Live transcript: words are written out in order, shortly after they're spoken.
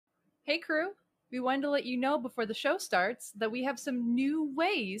Hey crew, we wanted to let you know before the show starts that we have some new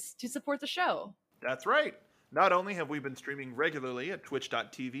ways to support the show. That's right. Not only have we been streaming regularly at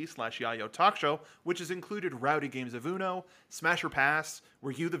twitch.tv/Yayo Talk Show, which has included rowdy games of Uno, Smash or Pass,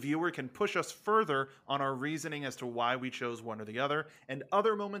 where you, the viewer, can push us further on our reasoning as to why we chose one or the other, and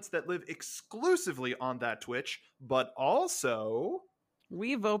other moments that live exclusively on that Twitch, but also...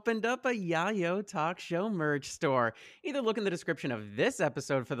 We've opened up a Yayo Talk Show merch store. Either look in the description of this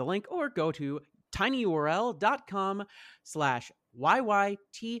episode for the link or go to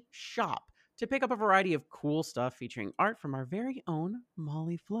tinyurl.com/YYTshop to pick up a variety of cool stuff featuring art from our very own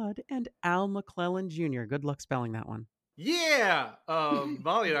Molly Flood and Al McClellan Jr. Good luck spelling that one. Yeah!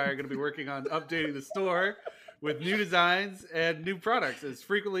 Molly and I are going to be working on updating the store with new designs and new products as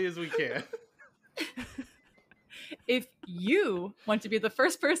frequently as we can. If you want to be the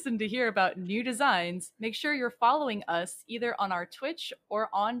first person to hear about new designs, make sure you're following us either on our Twitch or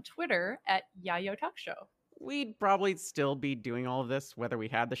on Twitter at Yayo Talk Show. We'd probably still be doing all of this whether we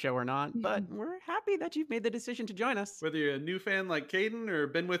had the show or not, but we're happy that you've made the decision to join us. Whether you're a new fan like Caden or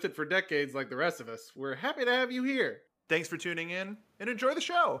been with it for decades like the rest of us, we're happy to have you here. Thanks for tuning in, and enjoy the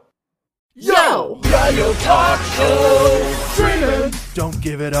show! Yo! Yayo Talk Show! Dreamin'! Don't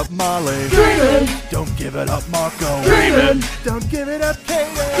give it up, Molly! Dreamin'! Don't give it up, Marco! Dreamin'! Don't give it up,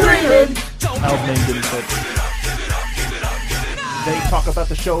 Kaden! Dreamin'! Al's name didn't fit. They talk about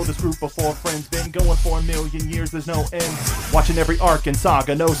the show, this group of four friends been going for a million years, there's no end. Watching every arc and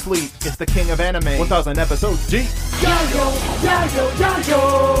saga, no sleep. It's the king of anime, 1,000 episodes deep. Yayo! Yayo!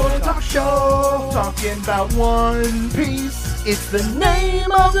 Yayo! Talk Show! Talking about One Piece. It's the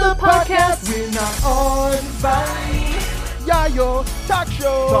name of the podcast. We're not on Vine. Yayo Talk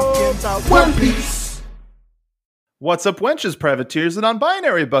Show. Talking about One Piece. What's up, wenches, privateers, and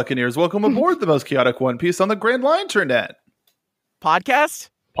non-binary buccaneers? Welcome aboard the most chaotic One Piece on the Grand Line Internet. Podcast?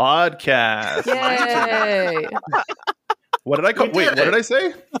 Yay! What did I call? Wait, what did I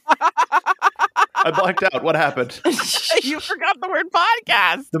say? I blacked out. What happened? You forgot the word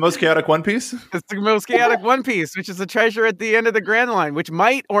podcast. The most chaotic One Piece? It's the most chaotic One Piece, which is a treasure at the end of the Grand Line, which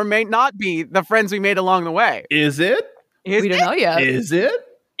might or may not be the friends we made along the way. Is it? We don't know yet. Is it?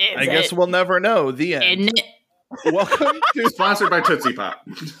 I guess we'll never know. The end. Welcome to Sponsored by Tootsie Pop.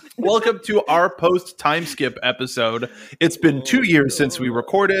 Welcome to our post time skip episode. It's been 2 years since we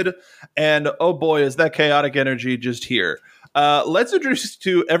recorded, and oh boy, is that chaotic energy just here. Let's introduce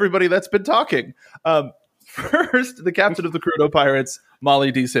to everybody that's been talking. First, the captain of the Crudo Pirates,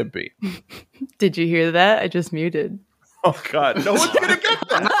 Molly D. Simpy. Did you hear that? I just muted. Oh God, no one's gonna get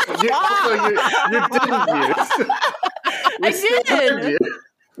that. You didn't mute. I did.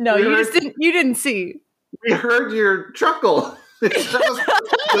 No, you just didn't. You didn't see. We heard your chuckle.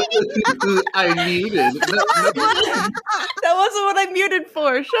 I muted. That wasn't what I muted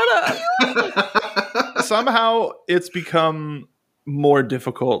for. Shut up. Somehow, it's become more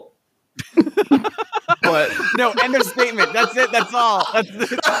difficult. But no, end of statement. That's it. That's all.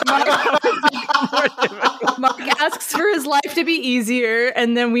 Mark asks for his life to be easier,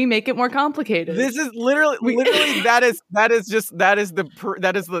 and then we make it more complicated. This is literally that is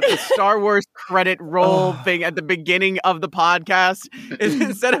the Star Wars credit roll thing at the beginning of the podcast.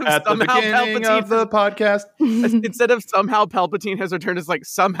 Instead of at somehow the beginning Palpatine of the podcast, instead of somehow Palpatine has returned, it's like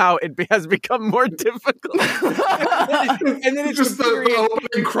somehow it has become more difficult. and then it's just the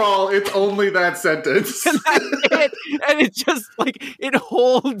opening crawl. It's only that sentence. And that's it. And it just like it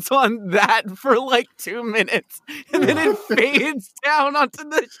holds on that for like 2 minutes, and then it fades down onto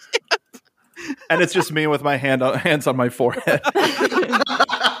the ship. And it's just me with my hands on my forehead.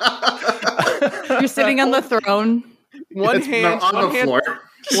 You're sitting on the throne. One hand on the floor.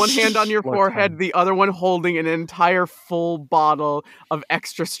 One hand on your forehead, the other one holding an entire full bottle of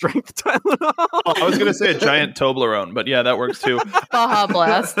extra strength Tylenol. Oh, I was going to say a giant Toblerone, but yeah, that works too. Baja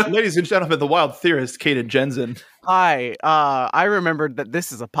Blast. Ladies and gentlemen, the wild theorist, Kaden Jensen. Hi, I remembered that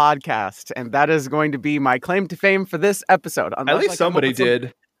this is a podcast, and that is going to be my claim to fame for this episode. At least somebody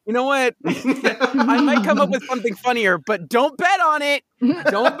did. You know what? I might come up with something funnier, but don't bet on it.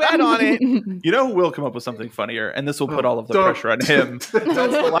 Don't bet on it. You know who will come up with something funnier, and this will put all of the pressure on him.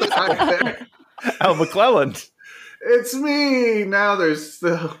 Al McClellan. It's me. Now there's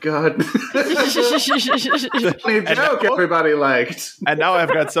God. Funny joke everybody liked. And now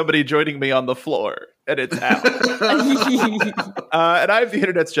I've got somebody joining me on the floor, and it's Al. And I have the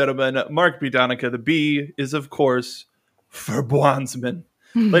internet's gentleman, Mark B. Donica. The B is, of course, for Bwansman.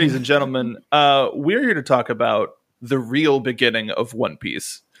 Ladies and gentlemen, we're here to talk about the real beginning of One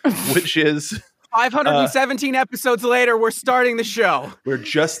Piece, which is 517 episodes later, we're starting the show. We're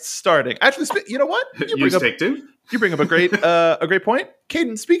just starting. Actually, you know what? Take two. You bring up a great point.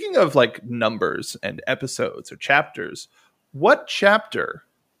 Caden, speaking of like numbers and episodes or chapters, what chapter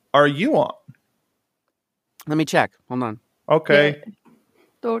are you on? Let me check. Hold on. Okay.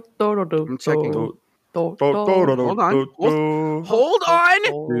 I'm checking. Hold Hold on. Hold on.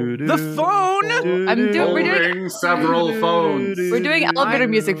 The phone. We're doing Holding several phones. elevator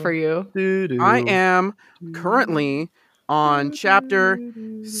music for you. I am currently on chapter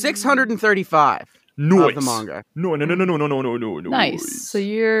 635 of the manga. No. Nice. So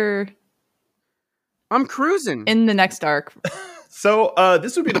you're I'm cruising. in the next arc. So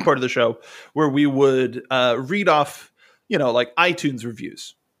this would be the part of the show where we would read off, like iTunes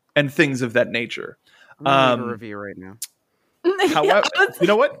reviews and things of that nature. I'm gonna leave a review right now. However, you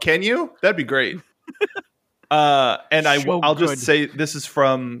know what? Can you? That'd be great. And I'll just say this is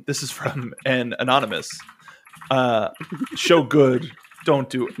from an anonymous. Show good. Don't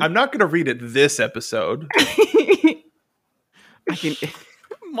do it. I'm not going to read it this episode.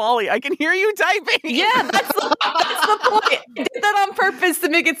 Molly, I can hear you typing. Yeah, that's the point. I did that on purpose to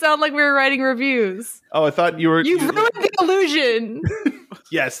make it sound like we were writing reviews. Oh, I thought you were. You ruined the illusion.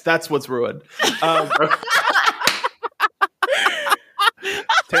 Yes, that's what's ruined.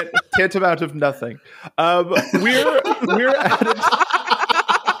 Tantamount of nothing. We're at it.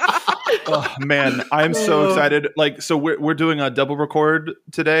 Oh man, I'm so excited. So we're doing a double record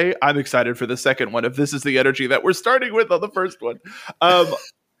today. I'm excited for the second one. If this is the energy that we're starting with on the first one.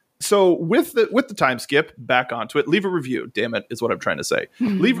 So with the time skip, back onto it. Leave a review. Damn it, is what I'm trying to say.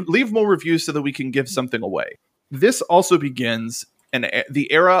 Leave more reviews so that we can give something away. This also begins the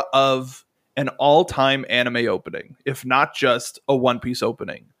era of an all-time anime opening, if not just a One Piece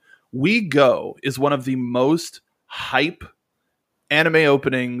opening. We Go is one of the most hype anime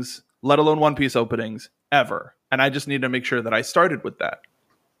openings, let alone One Piece openings, ever. And I just need to make sure that I started with that.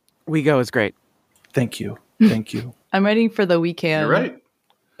 We Go is great. Thank you. I'm waiting for the we can. You're right.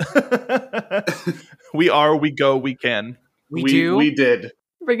 We go, we can. We do. We did.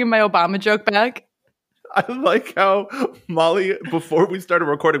 Bringing my Obama joke back. I like how Molly, before we started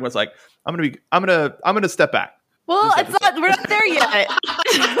recording, was like, I'm gonna step back. Well, we're not there yet.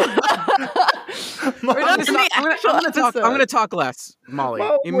 I'm gonna talk less, Molly.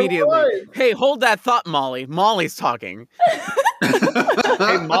 Immediately. Hey, hold that thought, Molly. Molly's talking.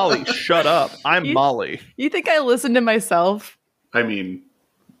 Hey, Molly, shut up. I'm Molly. You think I listen to myself? I mean,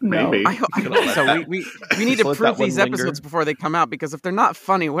 No. maybe. I hope so. We need to Let prove that one these linger. episodes before they come out, because if they're not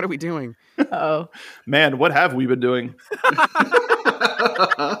funny, what are we doing? Oh, Man, what have we been doing? is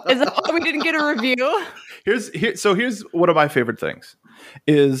that why we didn't get a review? Here's one of my favorite things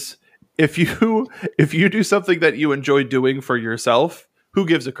is if you do something that you enjoy doing for yourself, who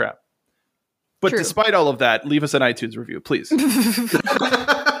gives a crap? But True. Despite all of that, leave us an iTunes review, please.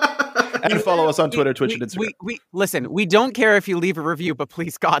 And follow us on Twitter, Twitch, and Instagram. Listen, we don't care if you leave a review, but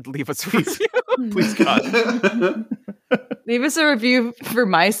please, God, leave us a review. Please, God. Leave us a review for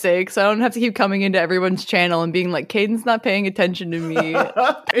my sake, so I don't have to keep coming into everyone's channel and being like, Caden's not paying attention to me.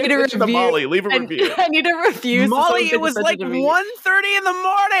 Pay attention to Molly. Leave a review. I need a review. Molly, so it was like 1:30 in the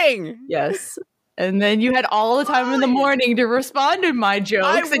morning. Yes. And then you had all the time in the morning to respond to my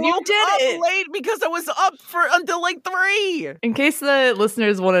jokes, and you did it late because I was up until like 3. In case the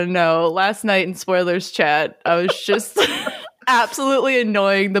listeners want to know, last night in spoilers chat, I was just absolutely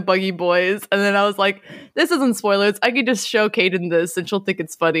annoying the Buggy Boys, and then I was like, "This isn't spoilers. I could just show Caden this, and she'll think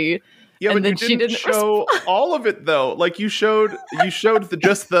it's funny." Yeah, and but then you didn't show all of it though. Like you showed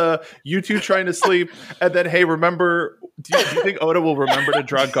just the you two trying to sleep, and then hey, remember? Do you think Oda will remember to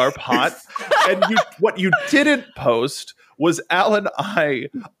draw Garp hot? And what you didn't post was Al and I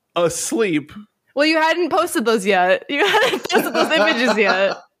asleep. Well, you hadn't posted those yet. You hadn't posted those images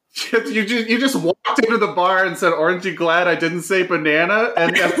yet. You just walked into the bar and said, "Aren't you glad I didn't say banana?"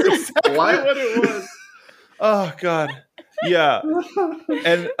 And that's Exactly what it was. Oh God. Yeah,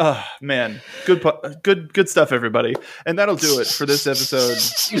 and man, good stuff, everybody, and that'll do it for this episode.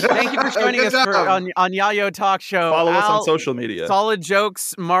 Thank you for joining us on Yayo Talk Show. Follow us on social media. Solid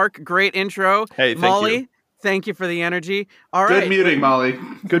jokes, Mark. Great intro. Hey, thank Molly. you. Thank you for the energy. All right, Good muting, Molly.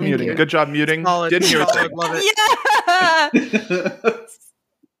 Good muting. you. Good job muting. Solid, Didn't hear a solid, thing. love it. Yeah.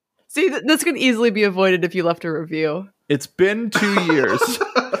 See, this could easily be avoided if you left a review. It's been 2 years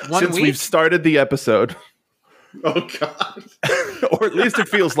since we've started the episode. Oh God. Or at least it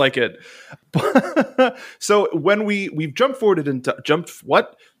feels like it. So when we've jumped forward in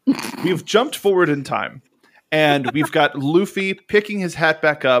We've jumped forward in time, and we've got Luffy picking his hat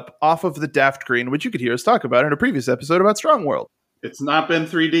back up off of the Daft Green, which you could hear us talk about in a previous episode about Strong World. It's not been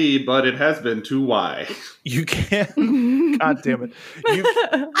 3D, but it has been 2Y. You can't. God damn it!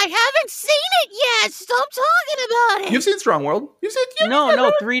 I haven't seen it yet. Stop talking about it. You've seen Strong World. You've seen.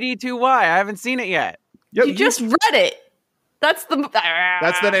 No, 3D 2Y. I haven't seen it yet. Yep, You just read it. That's the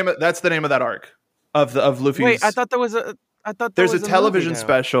name. That's the name of that arc of Luffy's. Wait, I thought there was a. I thought there's a television movie,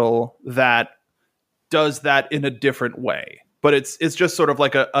 special that does that in a different way, but it's just sort of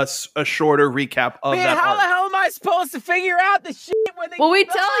like a shorter recap of Man, that how arc. the hell am I supposed to figure out the shit when they? Well, we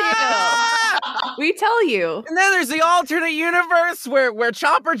tell you. We tell you. And then there's the alternate universe where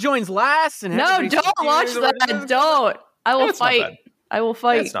Chopper joins last. And No, everybody's don't watch confused. that. Don't. I will It's not fight. bad. I will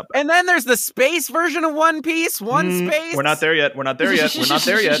fight. It's not bad. And then there's the space version of One Piece. Space. We're not there yet. We're not there yet.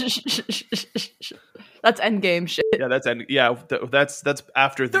 That's endgame shit. Yeah, that's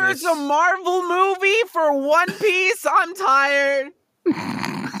after There's this. a Marvel movie for One Piece. I'm tired.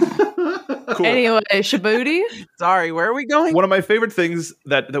 Cool. Anyway, Shabooty. Sorry, where are we going? One of my favorite things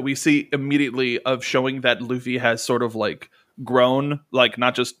that we see immediately of showing that Luffy has sort of like grown, like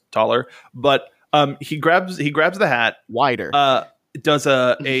not just taller, but he grabs the hat, Wider. does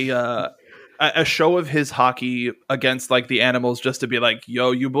a show of his hockey against like the animals just to be like,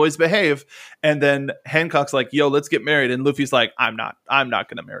 yo, you boys behave. And then Hancock's like, yo, let's get married. And Luffy's like, I'm not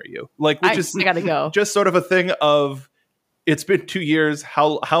gonna marry you. Like, which is I gotta go. just sort of a thing of, it's been 2 years.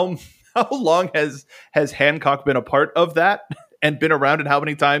 How long has Hancock been a part of that and been around? And how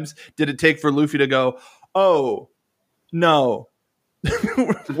many times did it take for Luffy to go, oh no,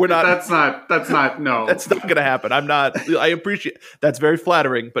 we're not. That's not. No, That's not going to happen. I appreciate that's very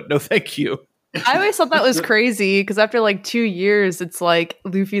flattering, but no, thank you. I always thought that was crazy because after like 2 years, it's like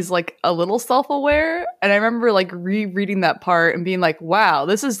Luffy's like a little self-aware. And I remember like rereading that part and being like, wow,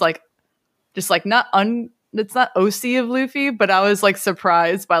 this is like just like it's not OC of Luffy, but I was like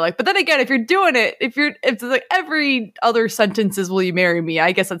surprised by like, but then again, if you're doing it, if like every other sentence is, will you marry me?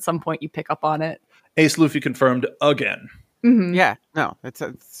 I guess at some point you pick up on it. Ace Luffy confirmed again. Mm-hmm. Yeah, no, it's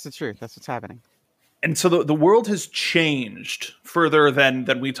the truth. That's what's happening. And so the world has changed further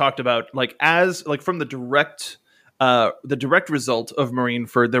than we talked about. Like from the direct result of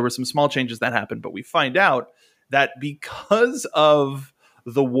Marineford, there were some small changes that happened, but we find out that because of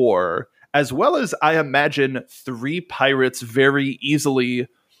the war, as well as I imagine 3 pirates very easily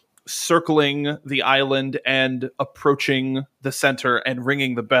circling the island and approaching the center and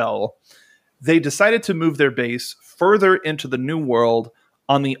ringing the bell, they decided to move their base further into the New World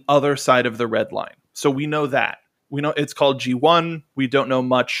on the other side of the Red Line. So we know that. We know it's called G1. We don't know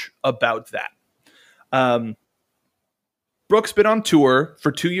much about that. Brooke's been on tour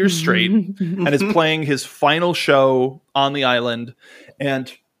for 2 years straight and is playing his final show on the island.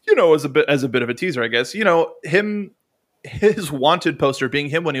 And, as a bit of a teaser, I guess, his wanted poster being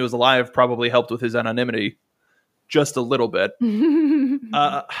him when he was alive probably helped with his anonymity just a little bit.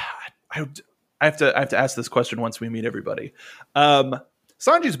 I have to ask this question once we meet everybody.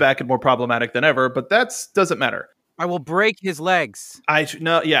 Sanji's back and more problematic than ever, but that doesn't matter. I will break his legs.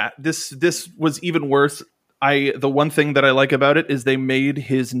 This was even worse. The one thing that I like about it is they made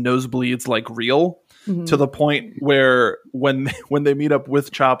his nosebleeds like real, to the point where when they meet up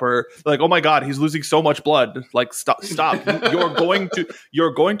with Chopper, like, oh my god, he's losing so much blood. Like, stop. You're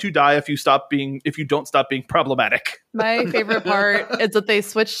going to die if you don't stop being problematic. My favorite part is that they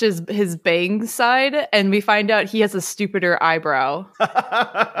switched his bang side and we find out he has a stupider eyebrow.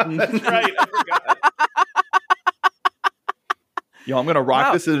 That's right. I forgot. Yo, I'm going to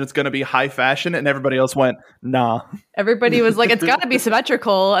rock this and it's going to be high fashion. And everybody else went, nah. Everybody was like, it's got to be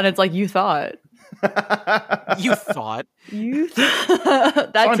symmetrical. And it's like, you thought. You thought.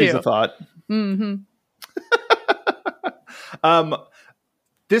 That Sanji's too. a thought. Mm-hmm.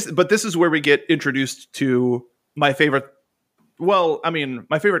 This is where we get introduced to my favorite. Well, I mean,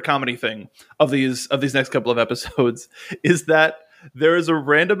 my favorite comedy thing of these next couple of episodes is that there is a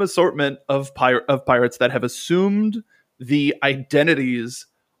random assortment of pirates that have assumed the identities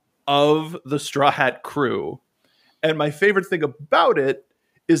of the Straw Hat crew. And my favorite thing about it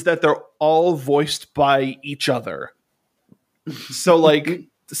is that they're all voiced by each other. So like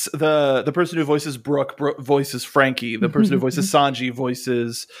the person who voices Brooke voices Frankie. The person who voices Sanji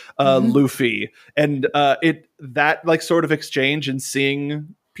voices Luffy. And that like sort of exchange and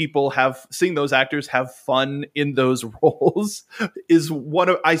seeing those actors have fun in those roles is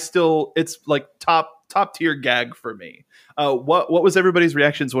it's like top tier gag for me. What was everybody's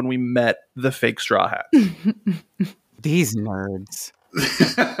reactions when we met the fake Straw Hat? These nerds.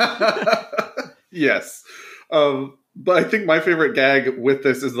 Yes. But I think my favorite gag with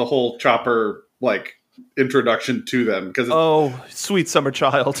this is the whole Chopper like introduction to them, because oh, sweet summer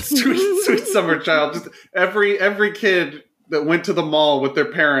child. sweet summer child. Just every kid that went to the mall with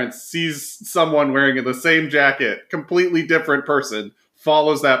their parents sees someone wearing the same jacket, completely different person,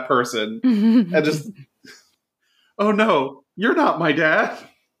 follows that person, and just, oh no, you're not my dad.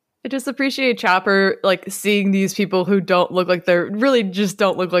 I just appreciate Chopper like seeing these people who don't look like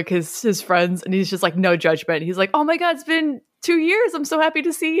don't look like his friends, and he's just like no judgment. He's like, oh my god, it's been 2 years. I'm so happy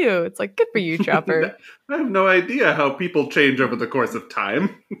to see you. It's like, good for you, Chopper. I have no idea how people change over the course of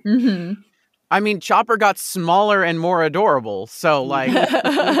time. Mm-hmm. I mean, Chopper got smaller and more adorable, so like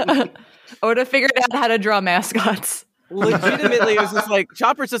Oda figured out how to draw mascots. legitimately, it was just like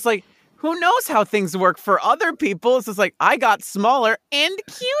Chopper's just like, who knows how things work for other people? It's just like, I got smaller and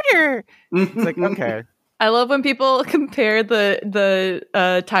cuter. It's like, okay. I love when people compare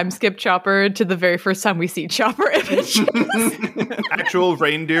the time skip Chopper to the very first time we see Chopper images. Actual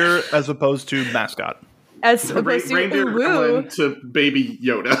reindeer as opposed to mascot. As opposed to Reindeer Uwu. to baby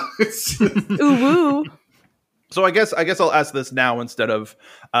Yoda. Uwu. So I guess I'll ask this now instead of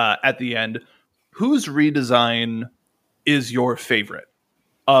at the end. Whose redesign is your favorite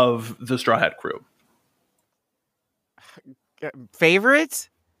of the Straw Hat crew? Favorite?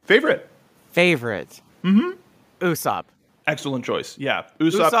 Favorite. Mm-hmm. Usopp. Excellent choice. Yeah.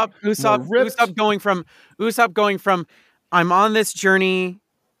 Usopp going from I'm on this journey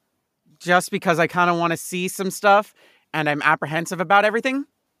just because I kind of want to see some stuff and I'm apprehensive about everything,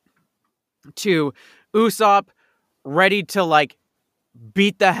 to Usopp ready to like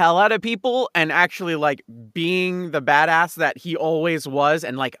beat the hell out of people and actually like being the badass that he always was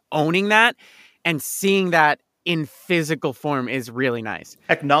and like owning that and seeing that in physical form is really nice.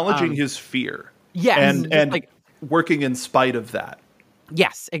 Acknowledging his fear. Yes. And like working in spite of that.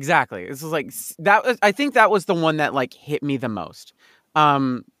 Yes, exactly. This is like I think that was the one that like hit me the most.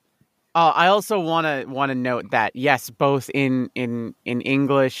 I also want to note that yes, both in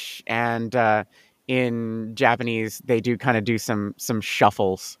English and in Japanese, they do kind of do some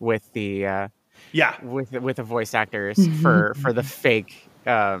shuffles with the with the voice actors for the fake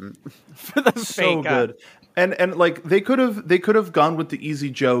so good. And like they could have gone with the easy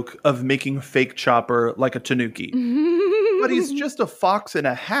joke of making fake Chopper like a Tanuki. But he's just a fox in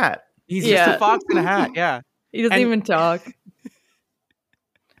a hat. He's just a fox in a hat, yeah. He doesn't even talk.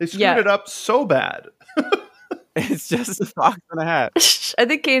 They screwed it up so bad. It's just a fox in a hat. I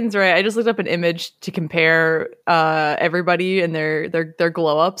think Caden's right. I just looked up an image to compare everybody and their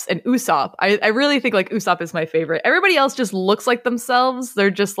glow ups, and Usopp. I really think like Usopp is my favorite. Everybody else just looks like themselves.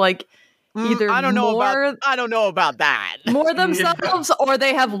 They're just like either I don't know about that. More themselves, or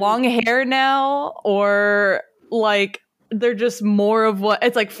they have long hair now, or like they're just more of what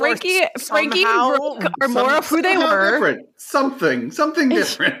it's like. Frankie and Brooke are more of who they were. Different. Something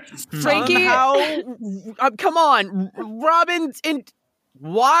different. Frankie, come on, Robin.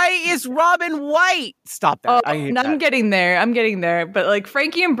 Why is Robin white? Stop that. I'm getting there. But like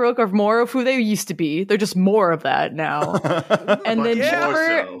Frankie and Brooke are more of who they used to be. They're just more of that now. And then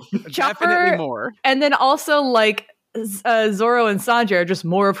Chopper, definitely more. And then also like Zoro and Sanji are just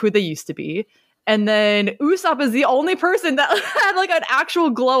more of who they used to be. And then Usopp is the only person that had like an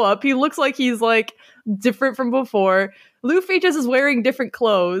actual glow up. He looks like he's like different from before. Luffy just is wearing different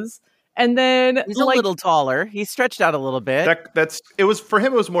clothes. And then he's a little taller. He stretched out a little bit. It was for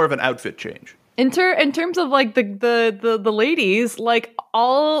him. It was more of an outfit change. In terms of like the ladies, like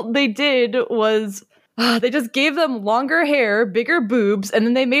all they did was they just gave them longer hair, bigger boobs, and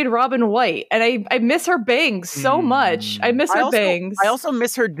then they made Robin white. And I miss her bangs so much. I miss her bangs. I also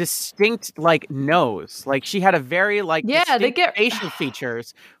miss her distinct like nose. Like she had a very like distinct facial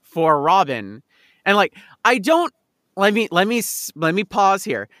features for Robin. And like I don't. Let me pause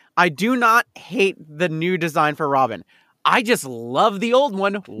here. I do not hate the new design for Robin. I just love the old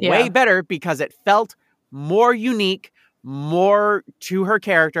one way better because it felt more unique, more to her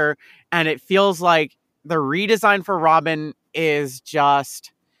character, and it feels like the redesign for Robin is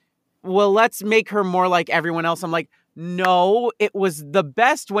just, well, let's make her more like everyone else. I'm like, no, it was the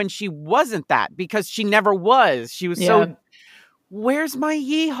best when she wasn't that because she never was. She was so... Where's my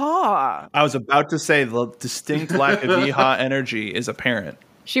yeehaw? I was about to say the distinct lack of yeehaw energy is apparent.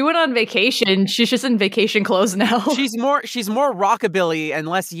 She went on vacation. She's just in vacation clothes now. She's more rockabilly and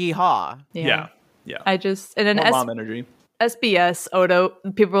less yeehaw. Yeah. I just and then mom energy. SBS Oda.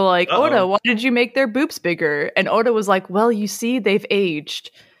 People were like, Oda, why did you make their boobs bigger? And Oda was like, well, you see, they've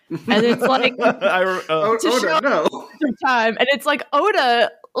aged. And it's like Oda, no. Time, and it's like Oda,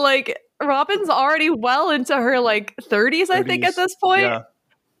 like. Robin's already well into her like 30s, I think, at this point. Yeah.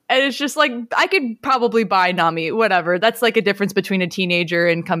 And it's just like, I could probably buy Nami, whatever. That's like a difference between a teenager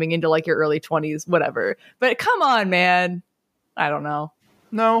and coming into like your early 20s, whatever. But come on, man. I don't know.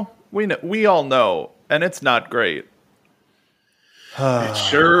 No, we all know. And it's not great. It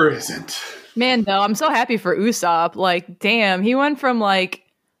sure isn't. Man, though, I'm so happy for Usopp. Like, damn, he went from like,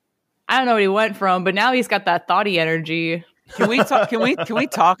 I don't know what he went from, but now he's got that thoughty energy. Can we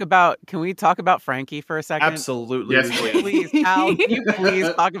talk about Frankie for a second? Absolutely. Yes, Please, Al, can you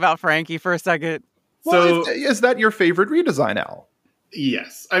please talk about Frankie for a second? Well, is that your favorite redesign, Al?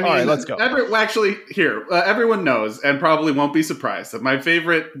 Yes. I mean, all right, let's go. Everyone knows and probably won't be surprised that my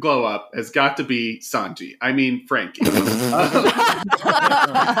favorite glow up has got to be Sanji. I mean, Frankie.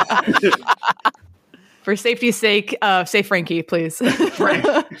 For safety's sake, say Frankie, please. Frank.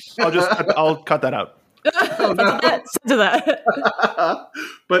 I'll cut that out. Oh, no. To that.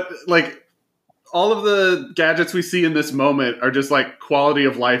 But like all of the gadgets we see in this moment are just like quality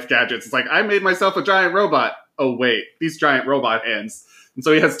of life gadgets. It's like, I made myself a giant robot. Oh wait, these giant robot hands. And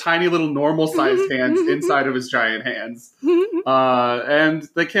so he has tiny little normal sized hands inside of his giant hands. And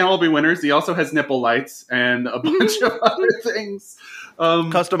they can't all be winners. He also has nipple lights and a bunch of other things.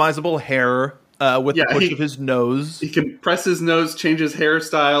 Customizable hair with the push of his nose. He can press his nose, change his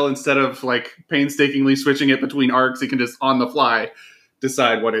hairstyle instead of like painstakingly switching it between arcs. He can just on the fly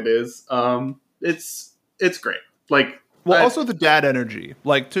decide what it is. It's great. Like, also the dad energy.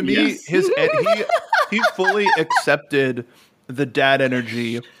 Like, to me, yes. he fully accepted the dad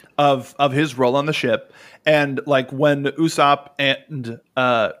energy of his role on the ship. And like when Usopp and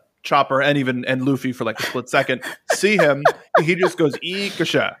Chopper and Luffy for like a split second see him, he just goes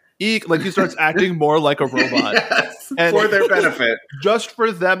eek-a-sha. Eek, like he starts acting more like a robot. Yes, and for their benefit. Just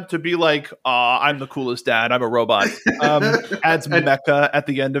for them to be like, I'm the coolest dad, I'm a robot. Adds Mecha at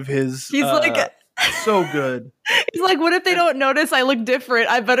the end of his... He's like... So good. He's like, what if they don't notice I look different?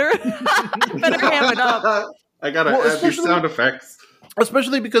 I better ham it up. I gotta add these sound effects.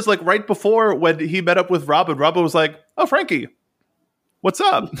 Especially because like right before when he met up with Robin was like, oh, Frankie, what's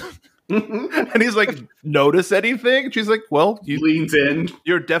up? And he's like, notice anything? She's like, well, he leans in.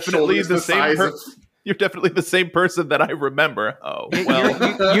 You're definitely the same You're definitely the same person that I remember. Oh,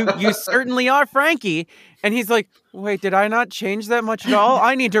 well. You certainly are Frankie. And he's like, wait, did I not change that much at all?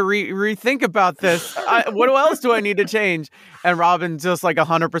 I need to rethink about this. What else do I need to change? And Robin's just like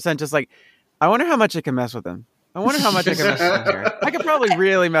 100% just like, I wonder how much I can mess with him. I wonder how much I can mess with him here. I could probably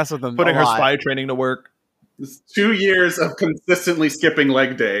really mess with him. Putting her spy training to work. It's 2 years of consistently skipping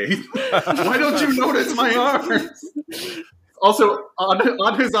leg day. Why don't you notice my arms? Also,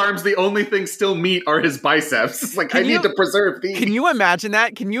 on his arms, the only things still meat are his biceps. It's like, I need to preserve these. Can you imagine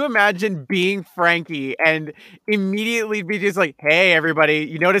that? Can you imagine being Frankie and immediately be just like, hey, everybody,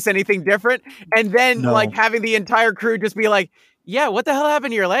 you notice anything different? And then like having the entire crew just be like, yeah, what the hell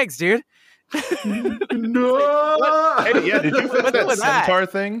happened to your legs, dude? No. Hey, yeah, did you get that centaur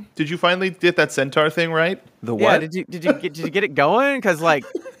thing? Did you finally get that centaur thing right? The what? Yeah, did you get it going? Because like,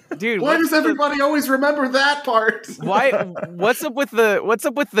 dude, why does everybody always remember that part? Why? What's up with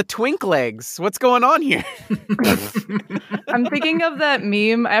the twink legs? What's going on here? I'm thinking of that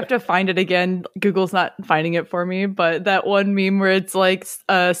meme. I have to find it again. Google's not finding it for me, but that one meme where it's like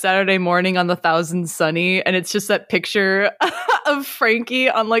Saturday morning on the Thousand Sunny, and it's just that picture of Frankie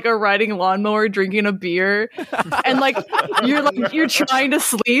on like a riding lawnmower drinking a beer, and like you're trying to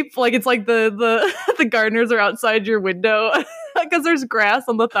sleep, like it's like the gardeners are outside your window because there's grass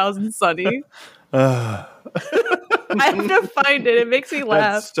on the Thousand Sunny. I have to find it. It makes me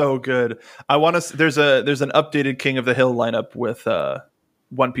laugh. That's so good. I want to. There's an updated King of the Hill lineup with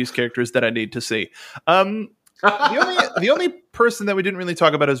One Piece characters that I need to see. The only person that we didn't really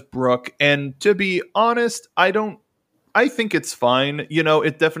talk about is Brook, and to be honest, I think it's fine. You know,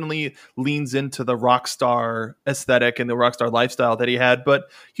 it definitely leans into the rock star aesthetic and the rock star lifestyle that he had,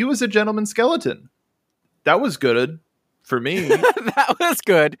 but he was a gentleman skeleton. That was good for me. That was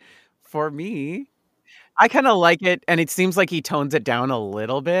good for me. I kind of like it, and it seems like he tones it down a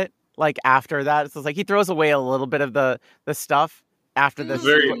little bit. Like after that, so it's like he throws away a little bit of the stuff after this.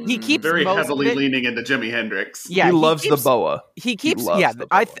 He keeps very heavily leaning into Jimi Hendrix. Yeah, he loves the boa. He keeps. Yeah,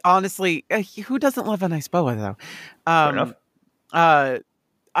 I honestly, who doesn't love a nice boa though? Fair enough. I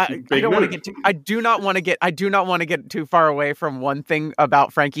don't want to get too. I do not want to get too far away from one thing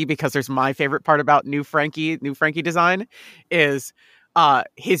about Frankie, because there's my favorite part about new Frankie design is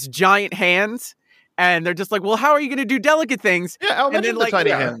his giant hands. And they're just like, well, how are you going to do delicate things? Yeah, I'll mention the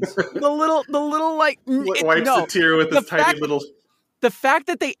tiny hands. The little like wipes a tear with his tiny little. The fact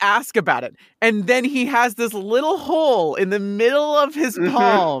that they ask about it, and then he has this little hole in the middle of his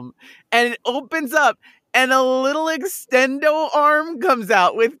palm, and it opens up, and a little extendo arm comes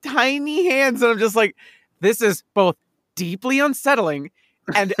out with tiny hands, and I'm just like, this is both deeply unsettling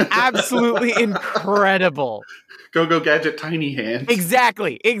and absolutely incredible. Go Gadget, tiny hands.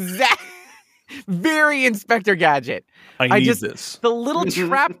 Exactly. Very Inspector Gadget. I need this. The little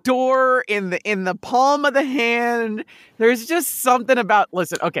trap door in the palm of the hand. There's just something about.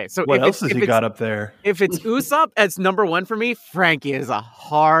 Listen, okay. So what else has he got up there? If it's Usopp as number 1 for me, Frankie is a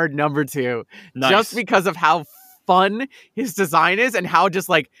hard number 2. Nice. Just because of how fun his design is and how just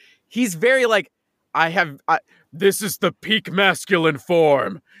like he's very like this is the peak masculine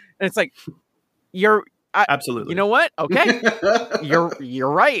form, and it's like absolutely. You know what? Okay, you're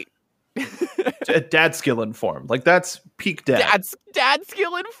right. Dad skillin form, like that's peak dad. Dad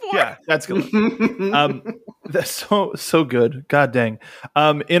skillin form. Yeah, dad skillin. That's so good. God dang.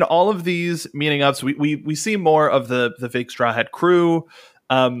 In all of these meeting ups, we see more of the fake Straw Hat crew,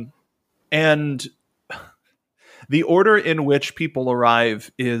 and the order in which people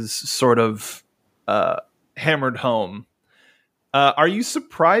arrive is sort of hammered home. Are you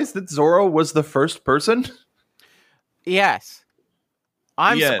surprised that Zoro was the first person? Yes.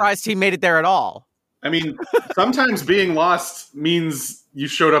 I'm surprised he made it there at all. I mean, sometimes being lost means you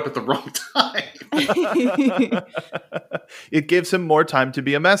showed up at the wrong time. It gives him more time to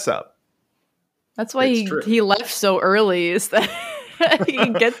be a mess up. That's why he left so early, is that he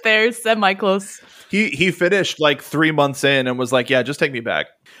can get there semi-close. He finished like 3 months in and was like, yeah, just take me back.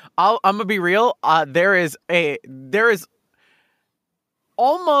 I'm gonna be real. There is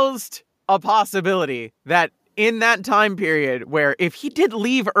almost a possibility that in that time period where if he did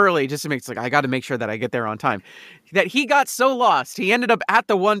leave early, just to make it's like I got to make sure that I get there on time, that he got so lost he ended up at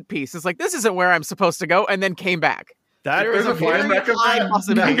the One Piece. It's like, this isn't where I'm supposed to go, and then came back. That is a very high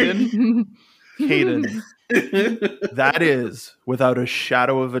possibility. Hayden, that is without a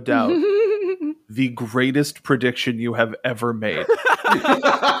shadow of a doubt the greatest prediction you have ever made.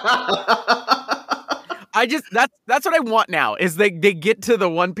 That's what I want now is they get to the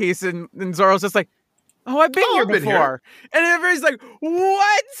One Piece and Zoro's just like, oh, I've been here before. And everybody's like,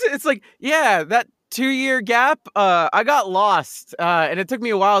 what? It's like, yeah, that 2-year gap, I got lost. And it took me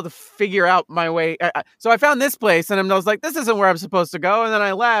a while to figure out my way. So I found this place and I was like, this isn't where I'm supposed to go. And then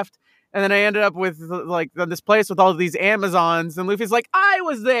I left. And then I ended up with like this place with all of these Amazons. And Luffy's like, I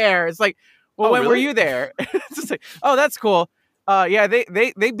was there. It's like, well, when were you there? It's just like, oh, that's cool. Yeah, they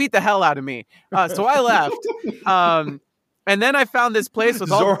beat the hell out of me. So I left. And then I found this place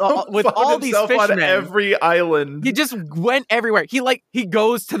with all these fishmen. On every island. He just went everywhere. He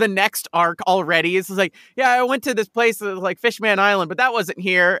goes to the next arc already. It's like, yeah, I went to this place like Fishman Island, but that wasn't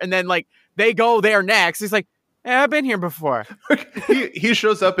here. And then like they go there next. He's like, yeah, I've been here before. he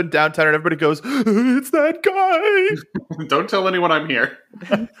shows up in downtown and everybody goes, it's that guy. Don't tell anyone I'm here.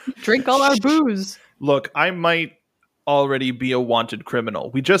 Drink all our booze. Look, I might already be a wanted criminal.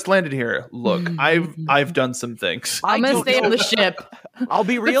 We just landed here. Look, I've done some things. I'm gonna stay on the ship. I'll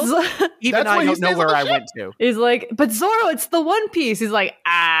be real. Even I don't know where I went to. He's like, but Zoro, it's the One Piece. He's like,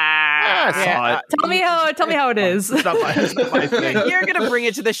 I saw it. Tell me how it is. It's not my thing. You're gonna bring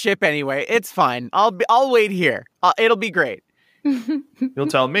it to the ship anyway. It's fine. I'll wait here. It'll be great. You'll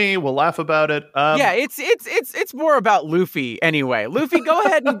tell me. We'll laugh about it. Yeah, it's more about Luffy anyway. Luffy, go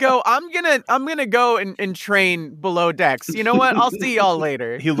ahead and go. I'm gonna go and train below decks. You know what? I'll see y'all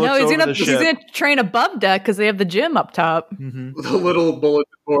later. He's gonna train above deck because they have the gym up top. Mm-hmm. The little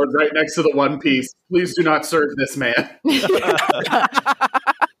bulletin board right next to the One Piece. Please do not serve this man.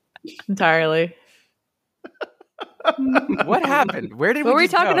 Entirely. What happened? What were we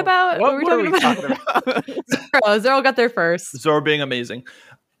talking about? What were we talking about? Zoro got there first. Zoro being amazing.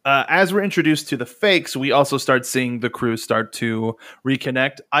 As we're introduced to the fakes, we also start seeing the crew start to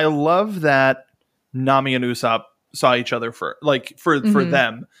reconnect. I love that Nami and Usopp saw each other first. Like for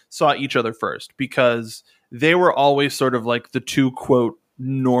them, saw each other first because they were always sort of like the two quote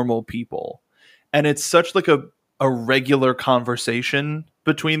normal people, and it's such like a regular conversation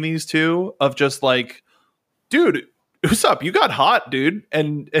between these two of just like, dude, Usopp, you got hot, dude.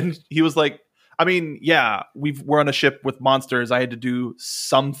 And he was like, I mean, yeah, we're on a ship with monsters. I had to do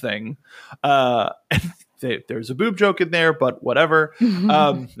something. And there's a boob joke in there, but whatever.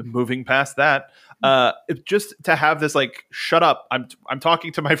 Moving past that, just to have this like, shut up. I'm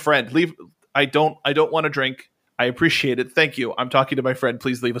talking to my friend. Leave. I don't want to drink. I appreciate it. Thank you. I'm talking to my friend.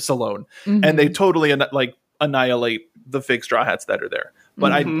 Please leave us alone. Mm-hmm. And they totally annihilate the fake Straw Hats that are there.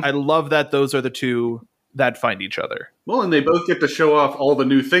 But I love that those are the two that find each other. Well, and they both get to show off all the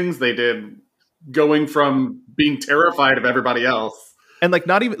new things they did, going from being terrified of everybody else. And like,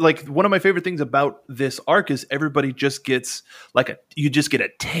 not even like, one of my favorite things about this arc is everybody just gets you just get a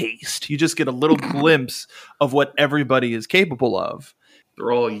taste. You just get a little glimpse of what everybody is capable of.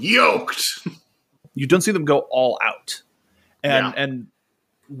 They're all yoked. You don't see them go all out. And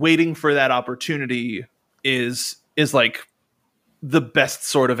waiting for that opportunity is like the best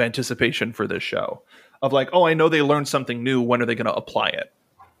sort of anticipation for this show of like, oh, I know they learned something new. When are they going to apply it?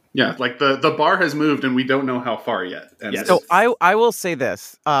 Yeah, like the bar has moved and we don't know how far yet. And Yes. So I will say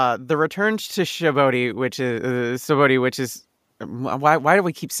this: the return to Shabooty, which is why do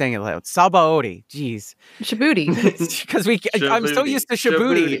we keep saying it loud? Sabaody, jeez, Shabooty, because I'm so used to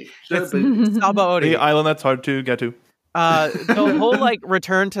Shabooty. It's Sabaody, The island that's hard to get to. The whole like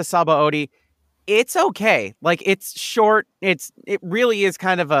return to Sabaody, it's okay. Like it's short. It really is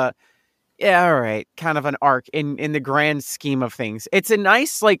kind of a. Yeah, all right. Kind of an arc in the grand scheme of things. It's a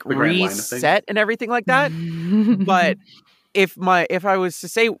nice like reset and everything like that. But if I was to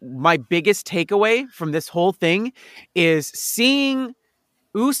say my biggest takeaway from this whole thing is seeing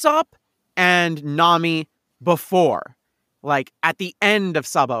Usopp and Nami before, like at the end of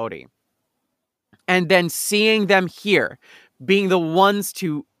Sabaody, and then seeing them here being the ones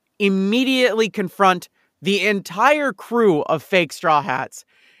to immediately confront the entire crew of fake Straw Hats.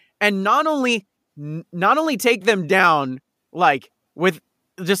 And not only take them down, like, with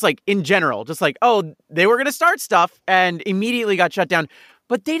just, like, in general, just like, oh, they were going to start stuff and immediately got shut down.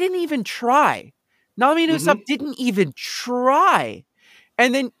 But they didn't even try. Nami and Usopp didn't even try.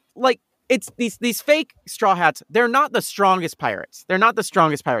 And then, like, it's these fake Straw Hats. They're not the strongest pirates.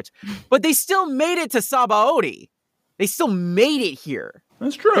 But they still made it to Sabaody. They still made it here.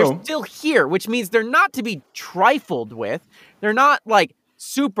 That's true. They're still here, which means they're not to be trifled with. They're not, like,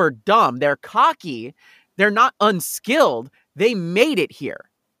 super dumb. They're cocky. They're not unskilled. They made it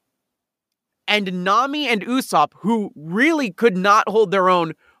here. And Nami and Usopp, who really could not hold their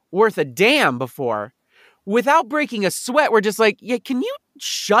own worth a damn before, without breaking a sweat, were just like, yeah, can you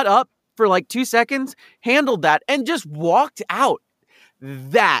shut up for like 2 seconds? Handled that and just walked out.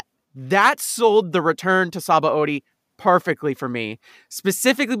 That sold the return to Sabaody perfectly for me,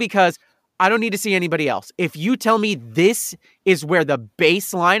 specifically because I don't need to see anybody else. If you tell me this is where the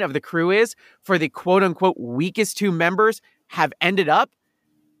baseline of the crew is for the quote-unquote weakest two members have ended up,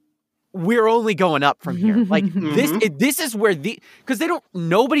 we're only going up from here. Like, this is where because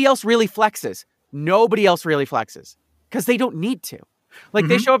nobody else really flexes. Because they don't need to. Like,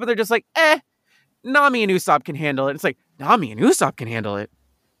 they show up and they're just like, Nami and Usopp can handle it. It's like, Nami and Usopp can handle it.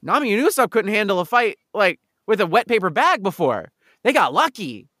 Nami and Usopp couldn't handle a fight, like, with a wet paper bag before. They got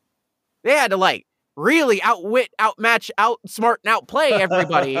lucky. They had to, like, really outwit, outmatch, outsmart, and outplay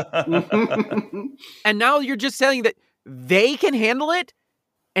everybody. And now you're just saying that they can handle it,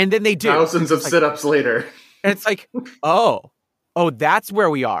 and then they do. Thousands of sit-ups later. And it's like, oh, that's where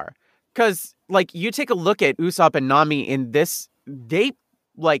we are. Because, like, you take a look at Usopp and Nami in this, they,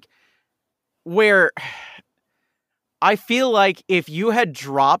 like, where I feel like if you had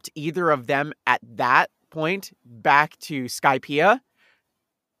dropped either of them at that point back to Skypiea,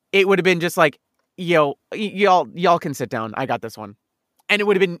 it would have been just like, yo, y'all can sit down. I got this one. And it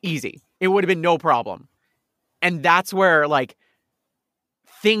would have been easy. It would have been no problem. And that's where, like,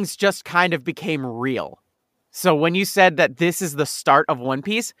 things just kind of became real. So when you said that this is the start of One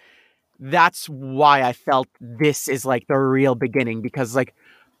Piece, that's why I felt this is, like, the real beginning. Because, like,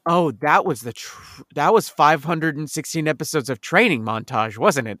 oh, that was that was 516 episodes of training montage,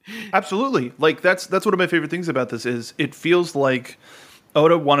 wasn't it? Absolutely. Like, that's one of my favorite things about this is it feels like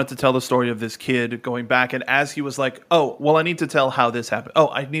Oda wanted to tell the story of this kid going back, and as he was like, oh, well, I need to tell how this happened. Oh,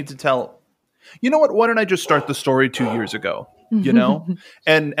 I need to tell, you know what, why don't I just start the story 2 years ago, you know?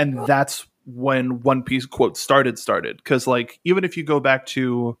 and that's when One Piece, quote, started. Because, like, even if you go back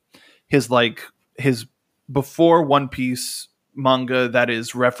to his before One Piece manga that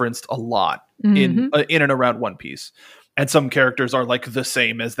is referenced a lot in and around One Piece. And some characters are, like, the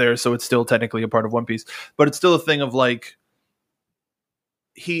same as theirs, so it's still technically a part of One Piece. But it's still a thing of, like,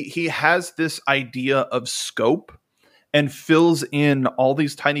 he has this idea of scope and fills in all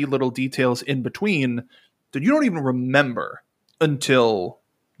these tiny little details in between that you don't even remember until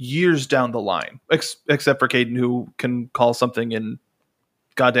years down the line, except for Caden, who can call something in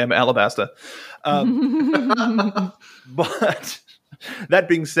goddamn Alabasta. But that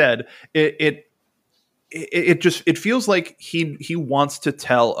being said, it feels like he wants to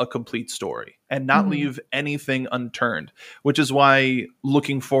tell a complete story and not leave anything unturned, which is why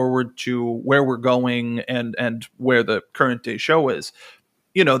looking forward to where we're going and where the current day show is,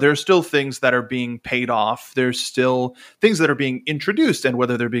 you know, there's still things that are being paid off. There's still things that are being introduced, and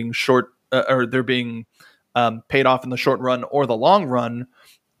whether they're being they're being paid off in the short run or the long run,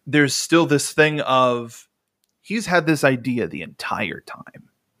 there's still this thing of he's had this idea the entire time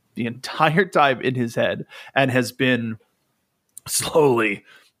in his head and has been slowly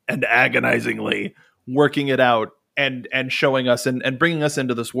and agonizingly working it out and showing us and bringing us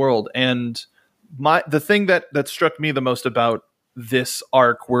into this world. And the thing that struck me the most about this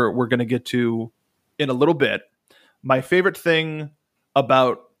arc we're going to get to in a little bit. My favorite thing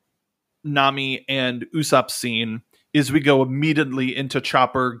about Nami and Usopp's scene is we go immediately into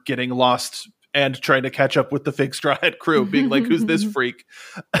Chopper getting lost and trying to catch up with the fake Straw Hat crew, being like, who's this freak?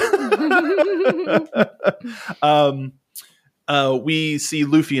 We see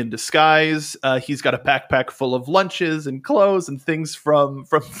Luffy in disguise. He's got a backpack full of lunches and clothes and things from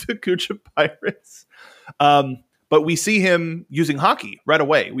the Kucha Pirates. But we see him using Haki right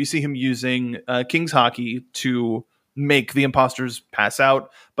away. We see him using King's Haki to make the imposters pass out,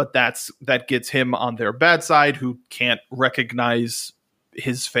 but that gets him on their bad side, who can't recognize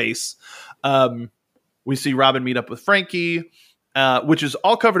his face. We see Robin meet up with Frankie, which is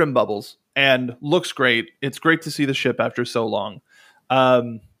all covered in bubbles and looks great. It's great to see the ship after so long.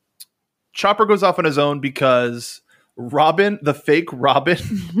 Chopper goes off on his own because Robin, the fake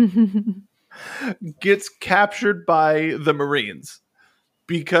Robin, gets captured by the Marines.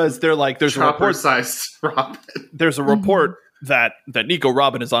 Because they're like, there's a report. Sized Robin. There's a report that Nico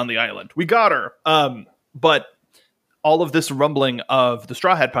Robin is on the island. We got her. But all of this rumbling of the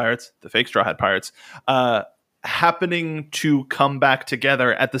Straw Hat Pirates, the fake Straw Hat Pirates, happening to come back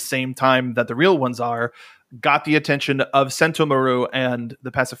together at the same time that the real ones are, got the attention of Sentomaru and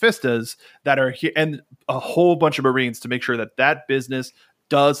the Pacifistas that are here, and a whole bunch of Marines to make sure that business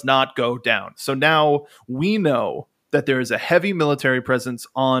does not go down. So now we know that there is a heavy military presence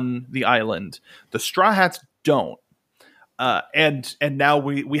on the island. The Straw Hats don't. And now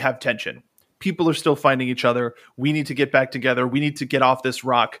we have tension. People are still finding each other. We need to get back together. We need to get off this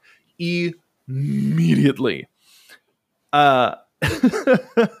rock immediately.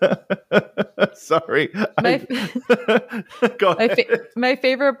 Sorry. Go ahead. My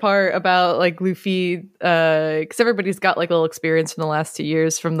favorite part about like Luffy, because everybody's got like a little experience from the last 2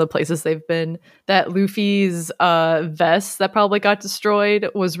 years from the places they've been, that Luffy's vest that probably got destroyed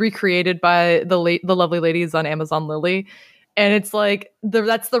was recreated by the lovely ladies on Amazon Lily. And it's like,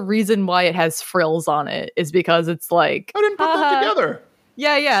 that's the reason why it has frills on it, is because it's like, I didn't put that together.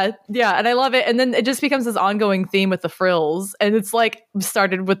 Yeah. And I love it. And then it just becomes this ongoing theme with the frills. And it's like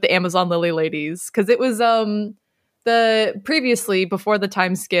started with the Amazon Lily ladies. Cause it was the previously, before the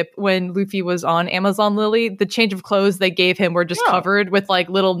time skip, when Luffy was on Amazon Lily, the change of clothes they gave him were just covered with like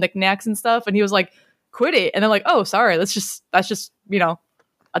little knickknacks and stuff. And he was like, quit it. And they're like, oh, sorry. That's just,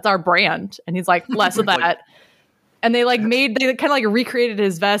 that's our brand. And he's like, less of that. And they kind of like recreated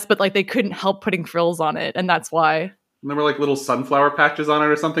his vest, but like they couldn't help putting frills on it. And that's why. And there were like little sunflower patches on it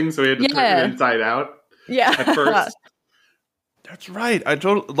or something, so we had to turn it inside out. Yeah. At first. That's right. I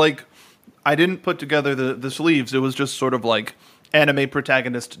didn't put together the sleeves. It was just sort of like anime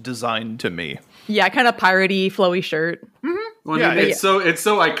protagonist design to me. Yeah, kind of piratey, flowy shirt. Mm-hmm. Well, it's so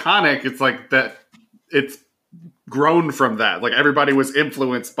iconic. It's like that. It's grown from that. Like everybody was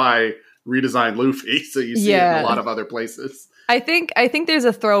influenced by redesigned Luffy, so you see it in a lot of other places. I think there's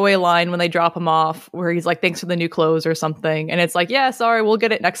a throwaway line when they drop him off where he's like, thanks for the new clothes or something. And it's like, yeah, sorry, we'll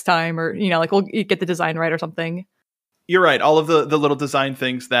get it next time. Or, like we'll get the design right or something. You're right. All of the little design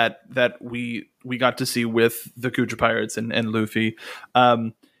things that we got to see with the Kucha Pirates and Luffy.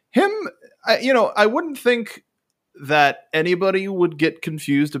 I wouldn't think that anybody would get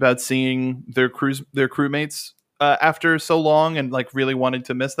confused about seeing their crewmates after so long and like really wanting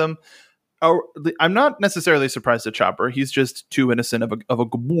to miss them. I'm not necessarily surprised at Chopper. He's just too innocent of a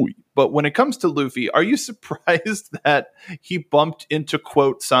good boy. But when it comes to Luffy, are you surprised that he bumped into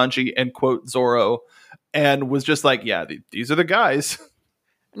quote Sanji and quote Zoro and was just like, yeah, these are the guys?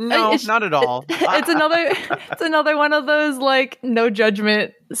 No, not at all. It's another one of those like no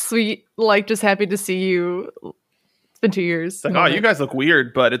judgment, sweet, like just happy to see you. Been 2 years. It's like, oh, you guys look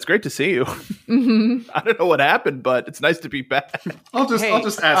weird, but it's great to see you. Mm-hmm. I don't know what happened, but it's nice to be back. I'll just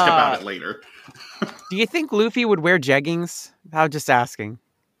ask about it later. Do you think Luffy would wear jeggings? I'm just asking.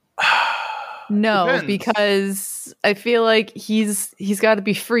 No, Depends. Because I feel like he's got to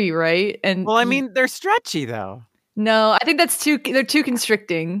be free, right? And well, I mean, they're stretchy though. No, I think they're too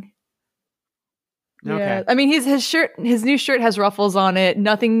constricting. Okay. Yeah. I mean, his new shirt has ruffles on it.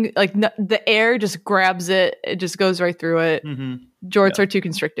 Nothing like the air just grabs it. It just goes right through it. Mm-hmm. Jorts are too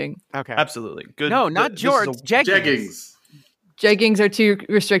constricting. Okay. Absolutely. Good. No, not jorts. Jeggings. Jeggings are too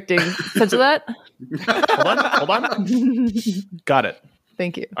restricting. Sense of that? Hold on. Got it.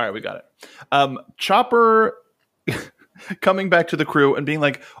 Thank you. All right, we got it. Chopper coming back to the crew and being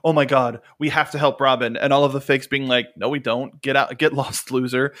like, oh my god, we have to help Robin, and all of the fakes being like, no we don't, get out, get lost,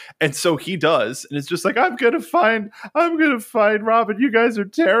 loser. And so he does, and it's just like, I'm gonna find Robin, you guys are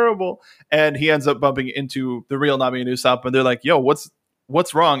terrible. And he ends up bumping into the real Nami and Usopp, and they're like, yo,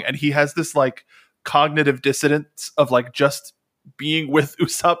 what's wrong? And he has this like cognitive dissonance of like just being with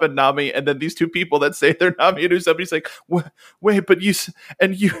Usopp and Nami, and then these two people that say they're Nami and Usopp, he's like, wait, but you,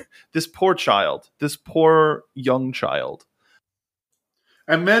 this poor young child.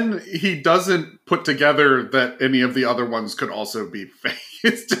 And then he doesn't put together that any of the other ones could also be fake.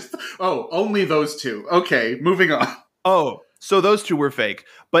 It's just, only those two. Okay, moving on. Oh, so those two were fake,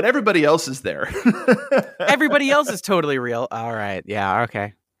 but everybody else is there. Everybody else is totally real. All right. Yeah,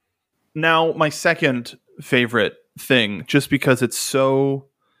 okay. Now, my second favorite thing, just because it's so...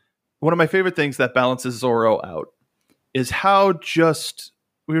 One of my favorite things that balances Zoro out is how just...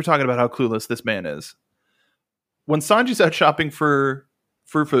 We were talking about how clueless this man is. When Sanji's out shopping for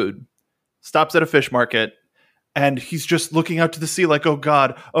food, stops at a fish market, and he's just looking out to the sea like, oh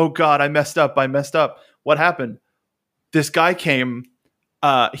God, I messed up. What happened? This guy came,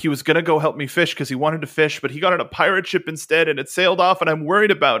 he was going to go help me fish because he wanted to fish, but he got on a pirate ship instead, and it sailed off, and I'm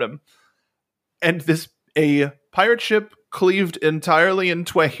worried about him. And a pirate ship cleaved entirely in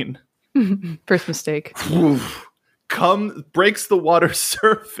twain. First mistake. Breaks the water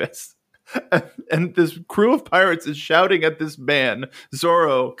surface. And this crew of pirates is shouting at this man,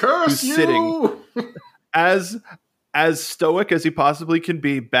 Zoro, Curse who's sitting as stoic as he possibly can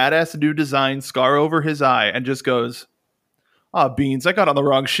be, badass new design, scar over his eye, and just goes, "Aw, beans, I got on the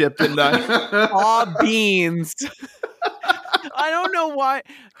wrong ship, didn't I?" Aw, beans. I don't know why.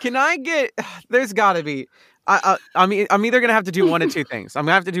 Can I get... There's gotta be... I'm either going to have to do one of two things. I'm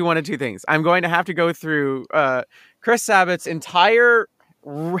going to have to go through Chris Sabat's entire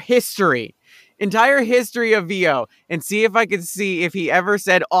history of VO and see if I could see if he ever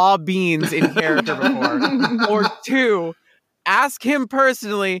said "aw beans" in character before. Or two, ask him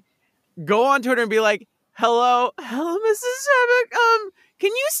personally, go on Twitter and be like, hello, Mrs. Sabat, can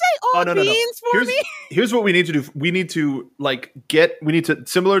you say "aw beans" for me? Here's what we need to do. We need to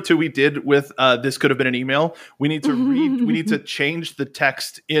similar to we did with this could have been an email. We need to change the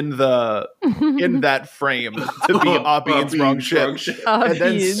text in that frame to be "aw beans, wrong ship."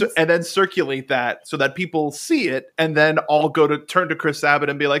 And then circulate that so that people see it, and then all turn to Chris Sabat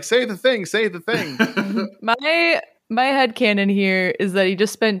and be like, say the thing. My headcanon here is that he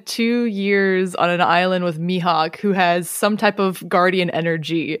just spent 2 years on an island with Mihawk, who has some type of guardian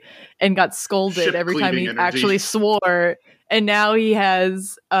energy, and got scolded every time he actually swore. And now he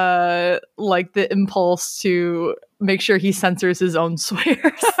has the impulse to make sure he censors his own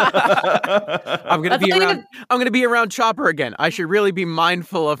swears. I'm gonna be around Chopper again. I should really be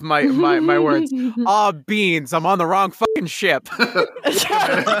mindful of my words. Aw, beans, I'm on the wrong fucking ship.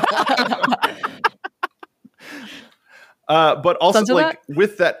 But also,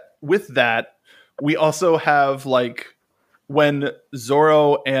 with that, we also have when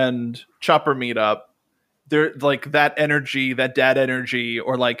Zoro and Chopper meet up, they're that energy, that dad energy,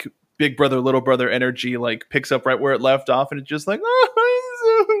 or big brother, little brother energy, picks up right where it left off, and it's just oh,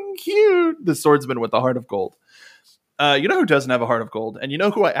 he's so cute. The swordsman with the heart of gold. You know who doesn't have a heart of gold, and you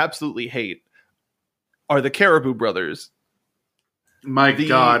know who I absolutely hate are the Caribou brothers.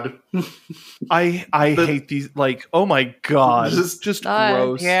 God. I hate these, oh my God. Just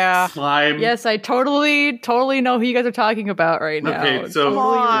gross. Yeah. Slime. Yes, I totally know who you guys are talking about right now. Okay, so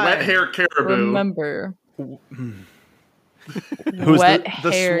wet hair caribou. Remember. Who's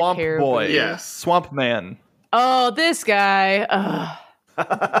the swamp caribou. Boy? Yes. Swamp man. Oh, this guy.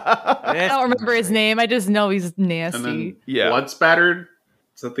 I don't remember his name. I just know he's nasty. Blood spattered.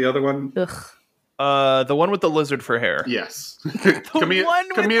 Is that the other one? Ugh. The one with the lizard for hair. Yes. Comedian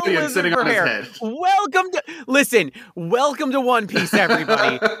sitting on his head. Welcome to One Piece,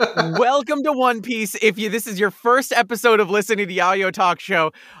 everybody. Welcome to One Piece. If this is your first episode of listening to Yayo Talk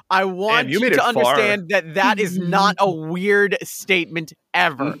Show, I want you to understand that is not a weird statement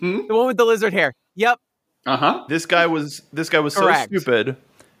ever. Mm-hmm. The one with the lizard hair. Yep. Uh-huh. This guy was so stupid.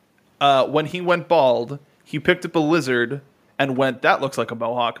 When he went bald, he picked up a lizard and went, that looks like a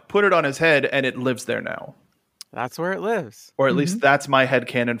mohawk, put it on his head, and it lives there now. That's where it lives. Or at least that's my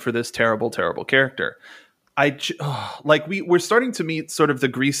headcanon for this terrible, terrible character. We're starting to meet sort of the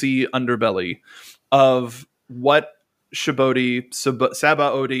greasy underbelly of what Shabooty,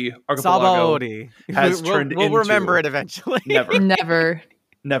 Sabaody, Sabaody has turned into. We'll remember it eventually. Never.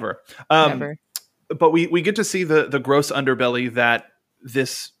 Never. But we get to see the gross underbelly that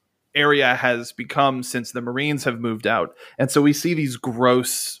this area has become since the Marines have moved out. And so we see these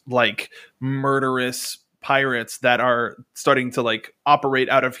gross, murderous pirates that are starting to operate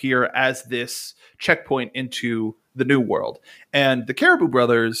out of here as this checkpoint into the new world. And the Caribou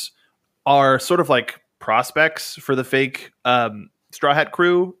brothers are sort of prospects for the fake Straw Hat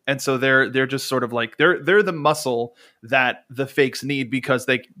crew. And so they're just sort of they're the muscle that the fakes need because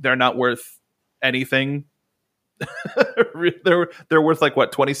they're not worth anything they're worth like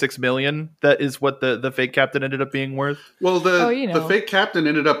what, 26 million? That is what the fake captain ended up being worth. Well, the fake captain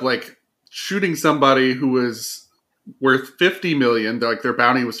ended up like shooting somebody who was worth 50 million. Like their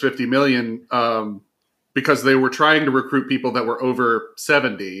bounty was 50 million because they were trying to recruit people that were over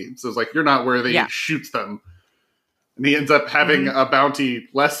 70. So it's like, you're not worthy. Yeah. Shoots them. And he ends up having a bounty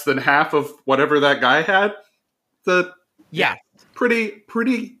less than half of whatever that guy had.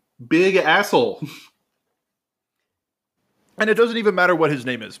 Pretty big asshole. And it doesn't even matter what his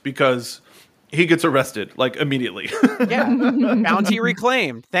name is because he gets arrested like immediately. Yeah. Bounty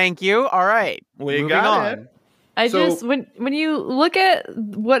reclaimed. Thank you. All right. We got it. When you look at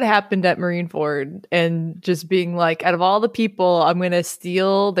what happened at Marineford and just being like, out of all the people I'm going to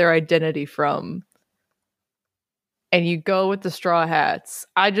steal their identity from, and you go with the Straw Hats,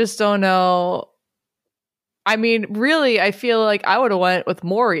 I just don't know. I mean, really, I feel like I would have went with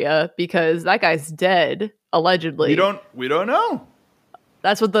Moria because that guy's dead, allegedly. We don't know.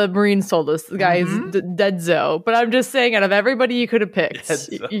 That's what the Marines told us. The guy is deadzo. But I'm just saying, out of everybody you could have picked,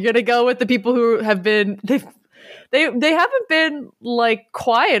 you're gonna go with the people who have been they haven't been like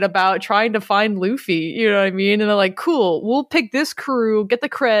quiet about trying to find Luffy. You know what I mean? And they're like, cool, we'll pick this crew, get the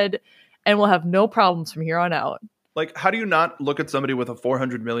cred, and we'll have no problems from here on out. Like, how do you not look at somebody with a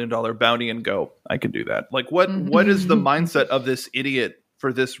 $400 million bounty and go, I can do that? Like, what is the mindset of this idiot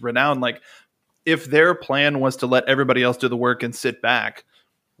for this renown? Like, if their plan was to let everybody else do the work and sit back,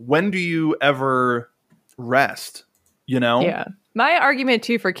 when do you ever rest? You know? Yeah. My argument,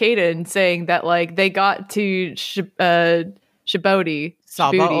 too, for Kaden saying that, like, they got to Sabaody.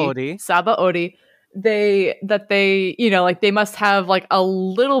 They they must have like a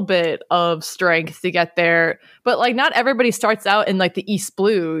little bit of strength to get there, but like not everybody starts out in like the East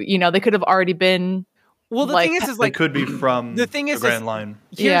Blue. You know, they could have already been. Well, the thing is like they could be from the Grand Line.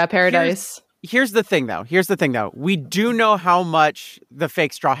 Paradise. Here's the thing, though. We do know how much the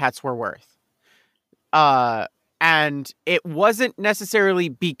fake Straw Hats were worth, and it wasn't necessarily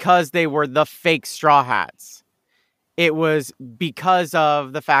because they were the fake Straw Hats. It was because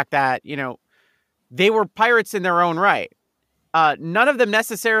of the fact that they were pirates in their own right. None of them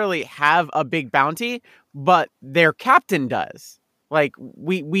necessarily have a big bounty, but their captain does. Like,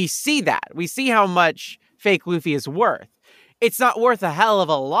 we see that. We see how much fake Luffy is worth. It's not worth a hell of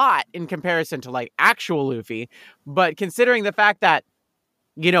a lot in comparison to, like, actual Luffy. But considering the fact that,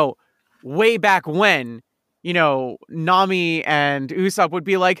 way back when, Nami and Usopp would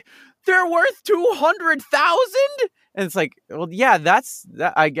be like, they're worth 200,000? And it's like, well, yeah,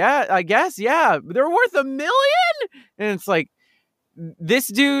 I guess, yeah, they're worth 1 million. And it's like, this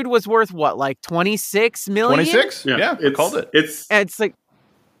dude was worth what, like 26 million? 26? Yeah, I called it. It's like,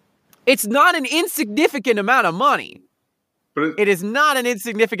 it's not an insignificant amount of money. But it is not an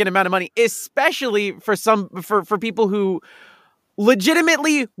insignificant amount of money, especially for people who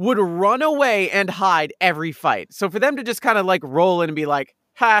legitimately would run away and hide every fight. So for them to just kind of like roll in and be like,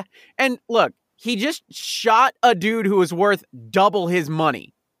 ha, and look, he just shot a dude who was worth double his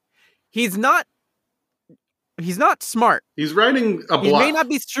money. He's not smart. He's riding a bluff. He may not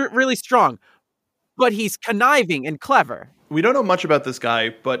be really strong, but he's conniving and clever. We don't know much about this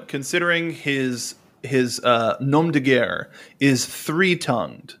guy, but considering his nom de guerre is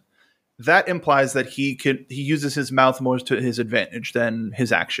 3-tongued, that implies that he uses his mouth more to his advantage than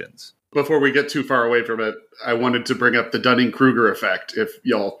his actions. Before we get too far away from it, I wanted to bring up the Dunning-Kruger effect, if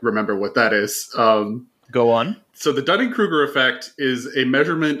y'all remember what that is. Go on. So the Dunning-Kruger effect is a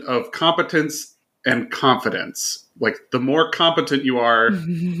measurement of competence and confidence. Like, the more competent you are,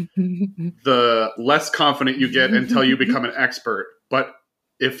 the less confident you get until you become an expert. But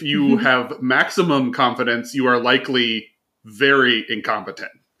if you have maximum confidence, you are likely very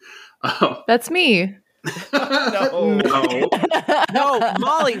incompetent. That's me. No,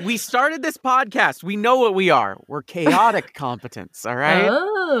 Molly, we started this podcast. We know what we are. We're chaotic competence, all right?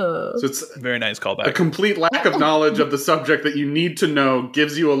 Oh. So it's very nice callback. A complete lack of knowledge of the subject that you need to know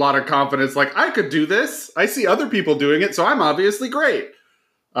gives you a lot of confidence. Like, I could do this. I see other people doing it, so I'm obviously great.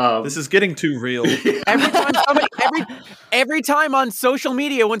 This is getting too real. Every time on social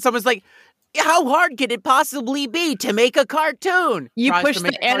media when someone's like, how hard could it possibly be to make a cartoon? You push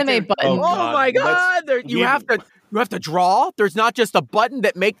the anime button. Oh my god! You have to draw. There's not just a button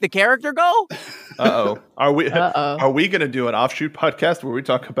that make the character go. Are we going to do an offshoot podcast where we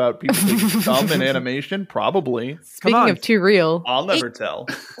talk about people being dumb in animation? Probably. Speaking of too real, I'll never tell.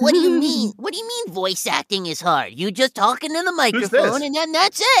 What do you mean? What do you mean voice acting is hard? You just talking in the microphone and then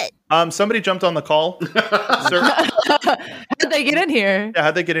that's it. Somebody jumped on the call. Sir. How'd they get in here? Yeah,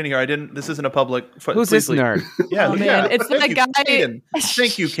 how'd they get in here? I didn't. This isn't a public. Who's this nerd? Yeah, oh, man. It's that guy. Caden.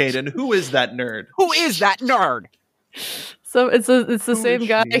 Thank you, Caden. Who is that nerd? Who is that nerd? So it's the same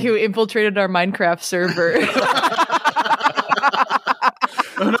guy who infiltrated our Minecraft server.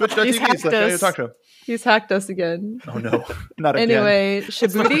 He's hacked us. He's hacked us again. Oh no, not again. Anyway,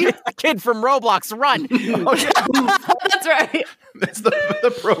 Shabooty, the kid from Roblox, run! Oh yeah, that's right. It's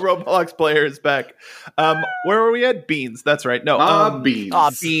the pro Roblox player is back. Where were we at? Beans. That's right. No,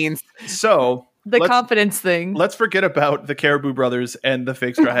 beans. Beans. So the confidence thing. Let's forget about the Caribou Brothers and the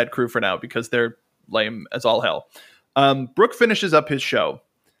fake Straw Hat crew for now because they're lame as all hell. Brooke finishes up his show,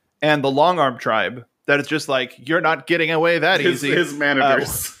 and the Long Arm Tribe. That is just like, you're not getting away that easy. His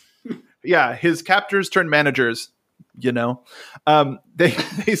managers. Yeah, his captors turned managers, you know.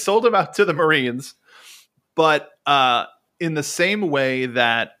 They sold him out to the Marines, but in the same way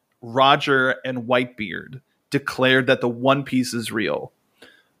that Roger and Whitebeard declared that the One Piece is real,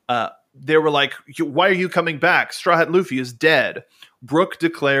 they were like, why are you coming back? Straw Hat Luffy is dead. Brooke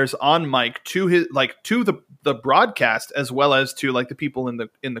declares on mic to the broadcast as well as to like the people in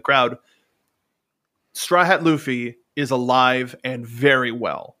the crowd, Straw Hat Luffy is alive and very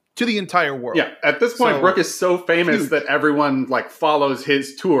well to the entire world. Yeah, at this point, Brooke is so famous that everyone like follows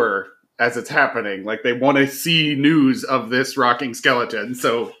his tour as it's happening. Like they want to see news of this rocking skeleton.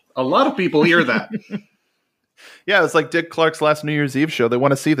 So a lot of people hear that. Yeah, it's like Dick Clark's last New Year's Eve show. They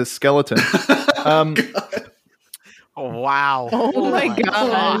want to see this skeleton. Oh, wow. Oh my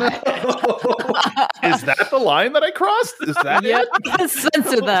God. Is that the line that I crossed? Is that it?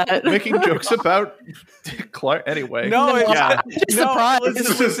 Censor that. Making jokes about Dick Clark. Anyway. No, it's just surprised.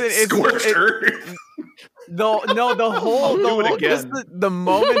 The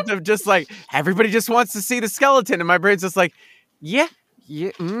moment of just like, everybody just wants to see the skeleton. And my brain's just like,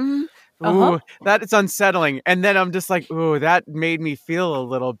 ooh, that is unsettling. And then I'm just like, ooh, that made me feel a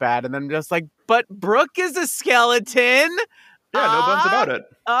little bad. And then I'm just like, but Brooke is a skeleton. Yeah, no bones about it.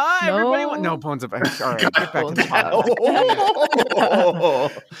 Everybody no bones about it. All right, get back to the podcast.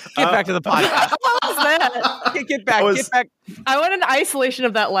 Get back to the podcast. What was that? Get back. I want an isolation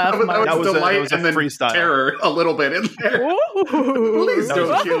of that laugh. That was delight and then freestyle. Terror a little bit in there. Please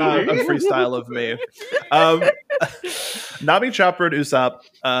don't kill me. A freestyle of me. Nami, Chopper, and Usopp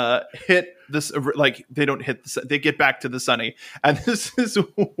hit this. Like they don't hit. They get back to the Sunny, and this is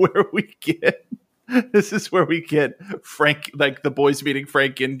where we get. This is where we get Frank, like the boys meeting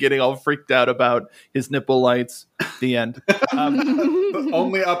Frank and getting all freaked out about his nipple lights. The end. The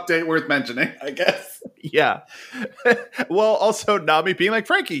only update worth mentioning, I guess. Yeah. Well, also Nami being like,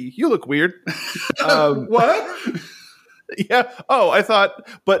 Frankie, you look weird. What? Yeah. Oh, I thought,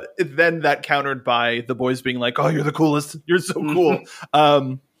 but then that countered by the boys being like, oh, you're the coolest. You're so cool.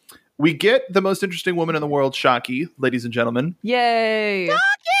 We get the most interesting woman in the world, Shaki, ladies and gentlemen. Yay. Shaki!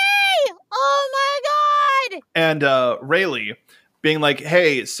 Oh my God! And Rayleigh being like,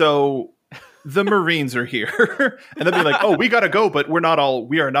 hey, so the Marines are here. And then being like, oh, we gotta go, but we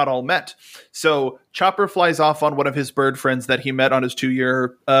are not all met. So Chopper flies off on one of his bird friends that he met on his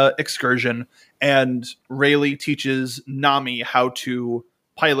 2-year excursion. And Rayleigh teaches Nami how to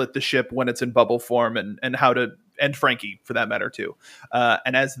pilot the ship when it's in bubble form and how to, and Frankie for that matter too.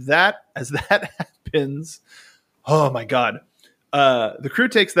 And as that happens, oh my God. The crew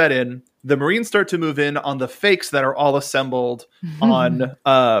takes that in. The Marines start to move in on the fakes that are all assembled on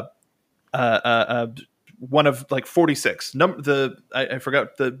one of like 46. I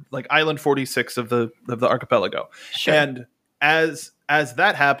forgot the like island 46 of the archipelago. Sure. And as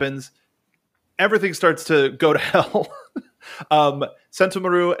that happens, everything starts to go to hell.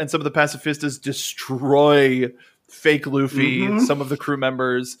 Sentomaru and some of the pacifistas destroy fake Luffy, some of the crew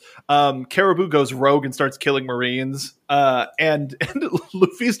members. Caribou goes rogue and starts killing Marines. And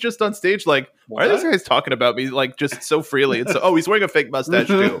Luffy's just on stage like, why are these guys talking about me like just so freely? And so, he's wearing a fake mustache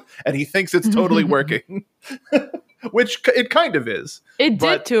too. And he thinks it's totally working. Which it kind of is. It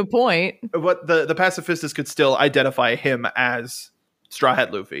did to a point. But the pacifistas could still identify him as Straw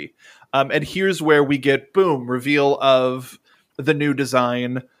Hat Luffy. And here's where we get, reveal of the new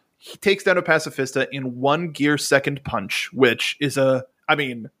design. He takes down a pacifista in 1 gear second punch, which is a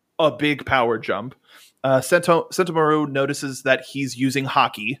big power jump. Sentomaru notices that he's using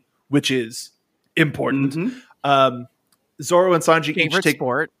haki, which is important. Zoro and Sanji each take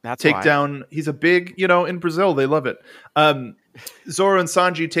sport. take down. He's a big, in Brazil, they love it. Zoro and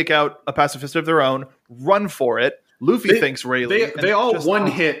Sanji take out a pacifist of their own, run for it. Luffy thinks Rayleigh. They all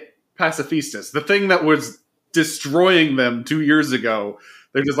one-hit pacifistas. The thing that was destroying them 2 years ago,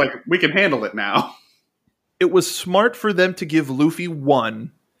 they're just like, we can handle it now. It was smart for them to give Luffy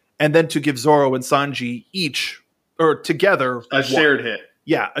one, and then to give Zoro and Sanji each, or together, a shared hit.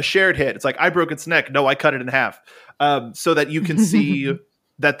 Yeah, a shared hit. It's like, I broke its neck. No, I cut it in half. So that you can see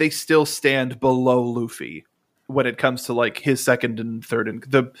that they still stand below Luffy when it comes to like his second and third and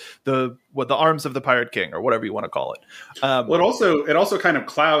the arms of the Pirate King or whatever you want to call it. Well, it also kind of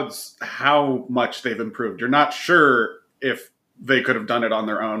clouds how much they've improved. You're not sure if they could have done it on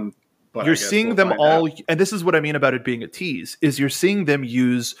their own. But you're seeing them all, and this is what I mean about it being a tease, is you're seeing them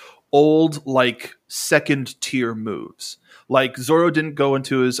use old, like, second-tier moves. Like, Zoro didn't go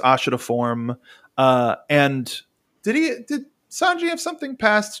into his Ashura form, and did Sanji have something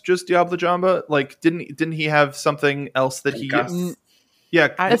past just Diablo Jamba? Like, didn't he have something else that he...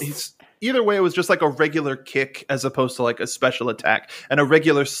 Either way, it was just like a regular kick as opposed to like a special attack, and a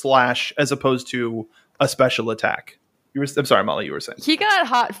regular slash as opposed to a special attack. I'm sorry, Molly, you were saying. He got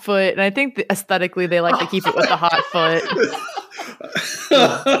hot foot, and I think aesthetically they like to keep it with the hot foot.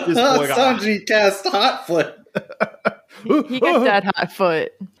 Sanji cast hot foot. He got that hot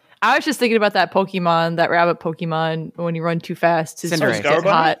foot. I was just thinking about that Pokemon, that rabbit Pokemon, when you run too fast, his Cinderace. get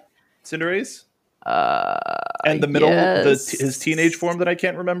hot. Cinderace? And the middle, his teenage form that I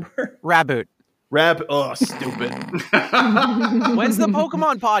can't remember? Raboot. Oh, stupid. When's the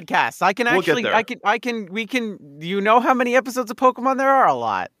Pokemon podcast? We can, you know how many episodes of Pokemon there are? A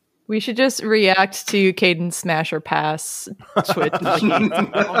lot. We should just react to Caden Smash or Pass Twitch. Come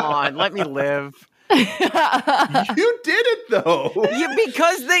on, let me live. You did it though. Yeah,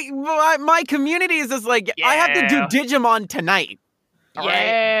 because my community is just like, I have to do Digimon tonight.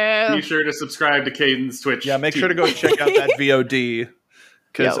 Yeah. Right? Be sure to subscribe to Caden's Twitch. Yeah, make sure to go check out that VOD.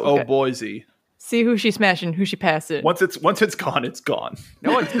 Because oh boysy. See who she's smashing, who she passing. Once it's gone, it's gone.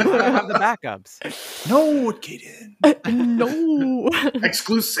 No, it's not. I have the backups. No, Caden. No.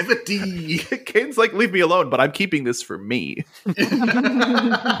 Exclusivity. Caden's like, leave me alone, but I'm keeping this for me.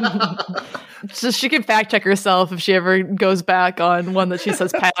 So she can fact check herself if she ever goes back on one that she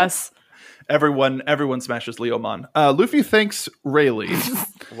says pass. Everyone smashes Leomon. Luffy thanks Rayleigh.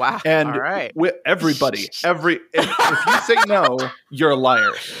 Wow. And all right. Everybody. If you say no, you're a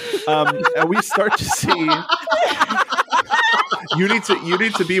liar. And we start to see you need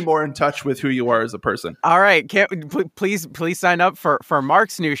to be more in touch with who you are as a person. All right. Please sign up for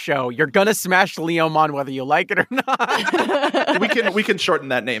Mark's new show. You're gonna smash Leomon whether you like it or not. we can shorten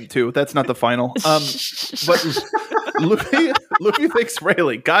that name too. That's not the final. But Luffy thanks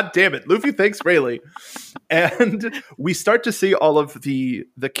Rayleigh. God damn it. Luffy thanks Rayleigh. And we start to see all of the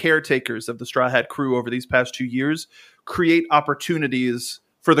caretakers of the Straw Hat crew over these past 2 years create opportunities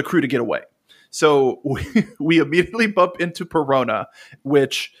for the crew to get away. So we immediately bump into Perona,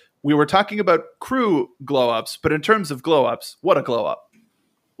 which we were talking about crew glow-ups, but in terms of glow-ups, what a glow-up.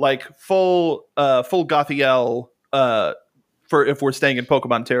 Like full Gothiel, for if we're staying in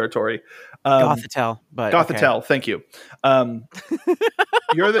Pokemon territory. Gothitelle, but Gothitelle, okay. Thank you.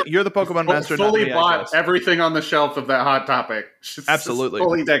 You're the Pokemon master. Fully bought everything on the shelf of that Hot Topic. Absolutely.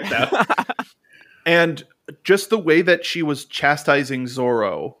 Fully decked out. And just the way that she was chastising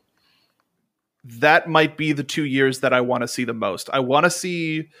Zoro, that might be the 2 years that I want to see the most. I want to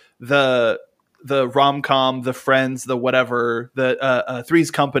see the rom-com, the friends, the whatever, the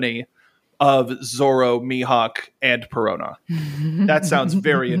Three's Company of Zoro, Mihawk, and Perona. That sounds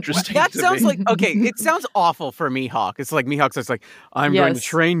very interesting. That sounds like, okay, it sounds awful for Mihawk. It's like Mihawk says, like, I'm going to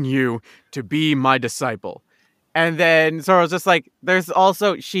train you to be my disciple. And then Zoro's just like, there's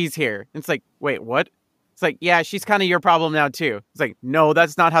also, she's here. It's like, wait, what? It's like, yeah, she's kind of your problem now too. It's like, no,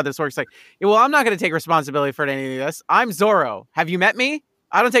 that's not how this works. Like, yeah, well, I'm not going to take responsibility for any of this. I'm Zoro. Have you met me?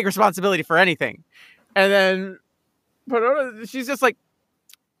 I don't take responsibility for anything. And then Perona, she's just like,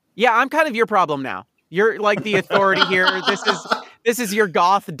 yeah, I'm kind of your problem now. You're like the authority here. This is your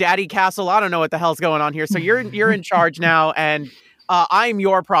goth daddy castle. I don't know what the hell's going on here. So you're in charge now, and I'm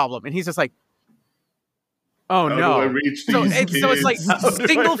your problem. And he's just like, oh no. So it's like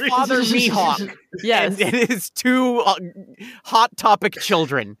single father Mihawk. Yes, and it is two Hot Topic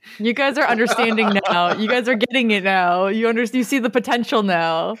children. You guys are understanding now. You guys are getting it now. You see the potential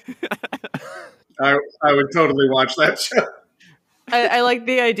now. I would totally watch that show. I like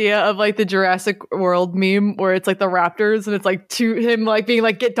the idea of like the Jurassic World meme where it's like the raptors and it's like to him like being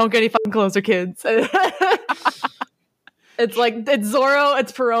like, don't get any fucking closer, kids. It's like it's Zoro,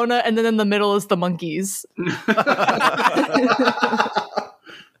 it's Perona, and then in the middle is the monkeys.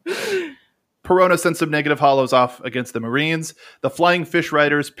 Perona sends some negative hollows off against the Marines. The Flying Fish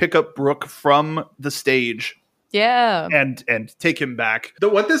Riders pick up Brook from the stage. Yeah. And take him back.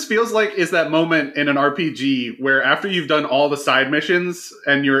 What this feels like is that moment in an RPG where after you've done all the side missions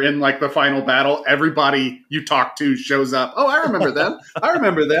and you're in like the final battle, everybody you talk to shows up. Oh, I remember them. I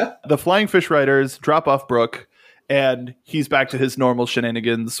remember that. The Flying Fish Riders drop off Brook, and he's back to his normal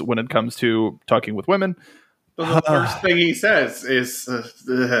shenanigans when it comes to talking with women. The first thing he says is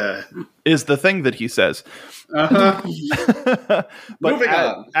the thing that he says. But moving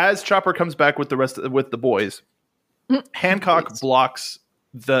on. As Chopper comes back with the boys, Hancock blocks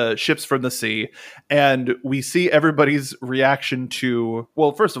the ships from the sea, and we see everybody's reaction to.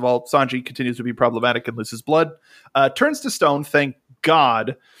 Well, first of all, Sanji continues to be problematic and loses blood. Turns to stone. Thank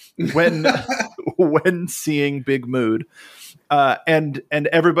God. When seeing Big Mood. And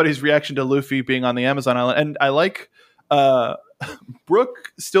everybody's reaction to Luffy being on the Amazon island. And I like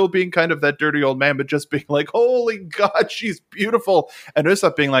Brook still being kind of that dirty old man, but just being like, holy God, she's beautiful. And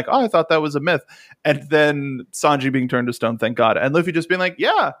Usopp being like, oh, I thought that was a myth. And then Sanji being turned to stone, thank God. And Luffy just being like,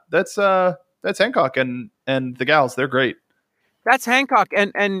 yeah, that's Hancock and the gals. They're great. That's Hancock,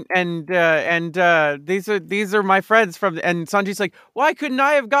 and these are my friends from. And Sanji's like, why couldn't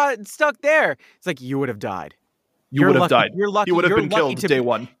I have gotten stuck there? It's like, you would have died. You would have died. You're lucky. You would have been killed to, day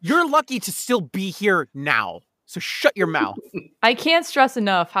one. You're lucky to still be here now. So shut your mouth. I can't stress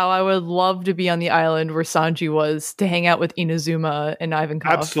enough how I would love to be on the island where Sanji was to hang out with Inazuma and Ivankov.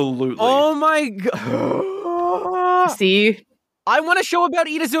 Absolutely. Oh my God. See? I want a show about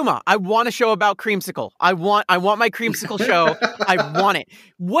Inazuma. I want a show about Creamsicle. I want my Creamsicle show. I want it.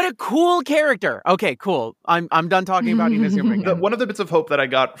 What a cool character. Okay, cool. I'm done talking about Inazuma again. One of the bits of hope that I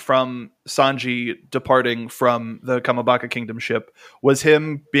got from Sanji departing from the Kamabaka Kingdom ship was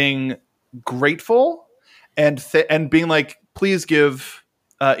him being grateful and being like, please give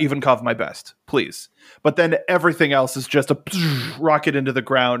Ivankov my best, please. But then everything else is just a rocket into the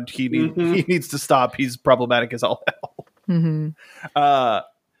ground. He needs to stop. He's problematic as all hell. Mm-hmm.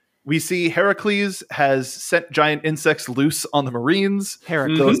 We see Heracles has sent giant insects loose on the Marines.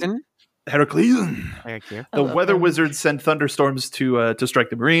 Heracles. Thank you. The weather wizards send thunderstorms to strike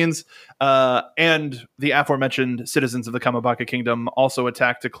the Marines, and the aforementioned citizens of the Kamabaka Kingdom also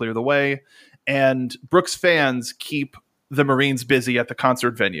attack to clear the way. And Brook's fans keep the Marines busy at the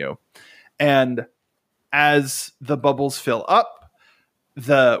concert venue. And as the bubbles fill up,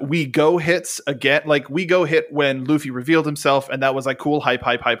 the we go hits again, like we go hit when Luffy revealed himself, and that was like cool,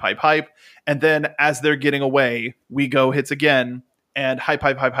 hype. And then as they're getting away, we go hits again, and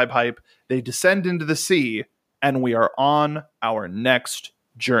hype. They descend into the sea, and we are on our next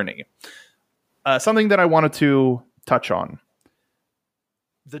journey. Something that I wanted to touch on.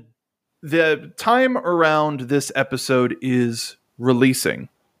 The time around this episode is releasing.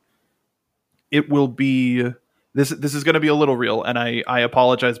 It will be... This is going to be a little real, and I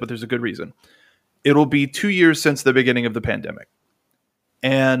apologize, but there's a good reason. It'll be 2 years since the beginning of the pandemic.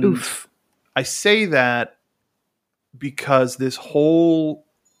 And Oof. I say that because this whole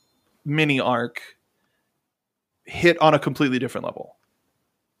mini arc hit on a completely different level.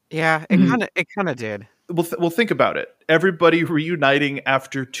 Yeah, it kind of did. Well, think about it. Everybody reuniting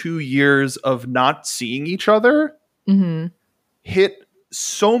after 2 years of not seeing each other hit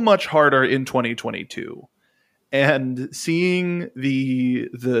so much harder in 2022. And seeing the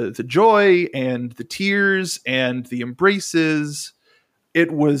joy and the tears and the embraces,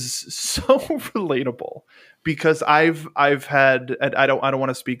 it was so relatable because I've had, and I don't want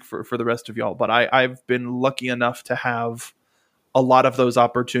to speak for the rest of y'all, but I've been lucky enough to have a lot of those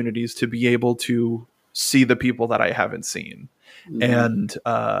opportunities to be able to see the people that I haven't seen. And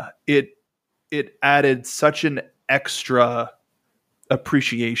it added such an extra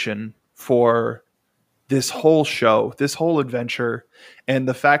appreciation for this whole show, this whole adventure, and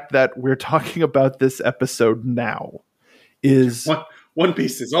the fact that we're talking about this episode now is... One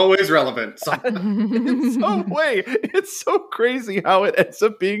Piece is always relevant. In some way, it's so crazy how it ends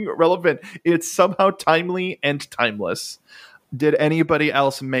up being relevant. It's somehow timely and timeless. Did anybody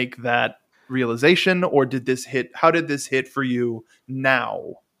else make that realization, or did this hit? How did this hit for you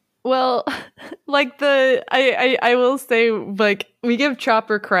now? Well, like I will say, like, we give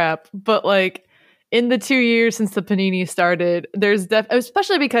Chopper crap, but like in the 2 years since the Panini started, there's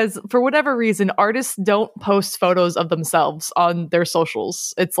especially because for whatever reason, artists don't post photos of themselves on their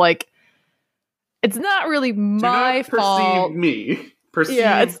socials. It's like, it's not really my fault.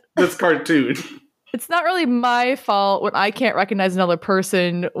 Perceive this cartoon. It's not really my fault when I can't recognize another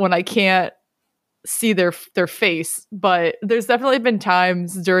person, when I can't see their face, but there's definitely been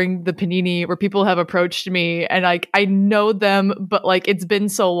times during the panini where people have approached me and like I know them, but like it's been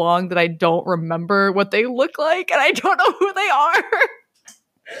so long that I don't remember what they look like and I don't know who they are.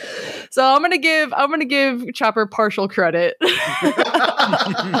 So I'm gonna give Chopper partial credit.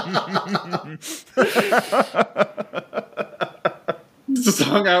 Just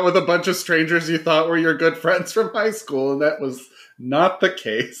hung out with a bunch of strangers you thought were your good friends from high school, and that was not the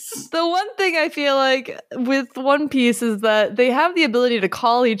case. The one thing I feel like with One Piece is that they have the ability to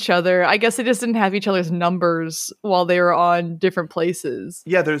call each other. I guess they just didn't have each other's numbers while they were on different places.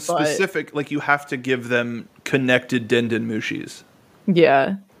 Yeah, there's specific, like you have to give them connected Denden Mushis.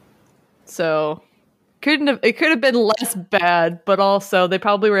 Yeah. So it could have been less bad, but also they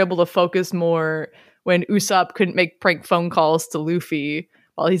probably were able to focus more when Usopp couldn't make prank phone calls to Luffy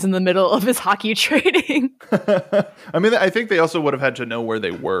while he's in the middle of his hockey training. I mean, I think they also would have had to know where they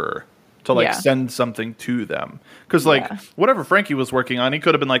were to like send something to them. Because like whatever Frankie was working on, he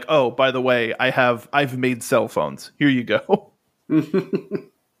could have been like, oh, by the way, I've made cell phones. Here you go.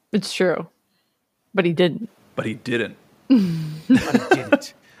 It's true. But he didn't. But he didn't. On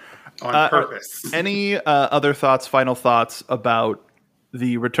purpose. Any other thoughts, final thoughts about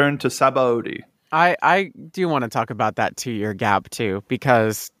the return to Sabaody? I do want to talk about that 2-year gap too,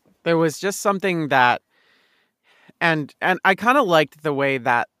 because there was just something that, and I kind of liked the way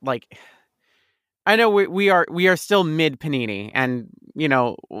that, like, I know we are still mid Panini, and you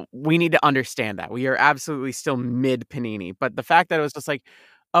know we need to understand that we are absolutely still mid Panini, but the fact that it was just like,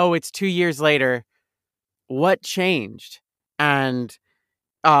 oh, it's 2 years later, what changed? And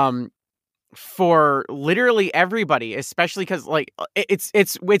for literally everybody, especially because like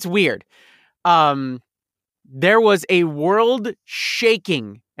it's weird. There was a world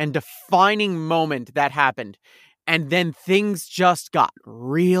shaking and defining moment that happened, and then things just got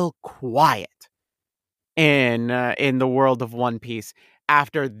real quiet in the world of One Piece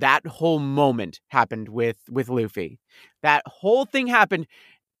after that whole moment happened with Luffy. That whole thing happened,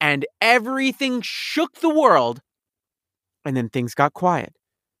 and everything shook the world, and then things got quiet,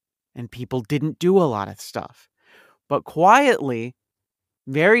 and people didn't do a lot of stuff, but quietly,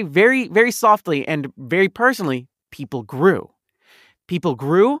 very, very, very softly and very personally, people grew. People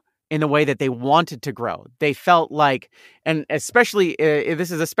grew in the way that they wanted to grow. They felt like, and especially, this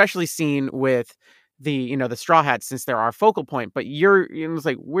is especially seen with the Straw Hats, since they're our focal point, but it's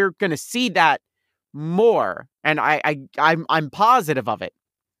like, we're going to see that more. And I'm positive of it,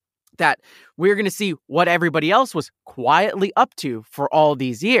 that we're going to see what everybody else was quietly up to for all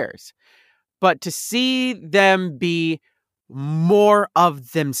these years. But to see them be more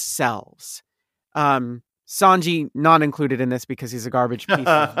of themselves. Sanji not included in this because he's a garbage piece of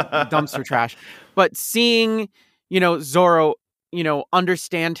dumpster trash. But seeing, Zoro,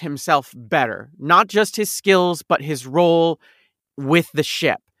 understand himself better. Not just his skills, but his role with the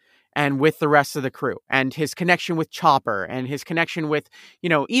ship and with the rest of the crew. And his connection with Chopper and his connection with,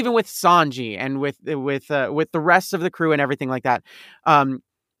 even with Sanji and with the rest of the crew and everything like that.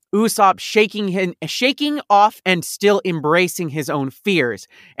 Usopp shaking off and still embracing his own fears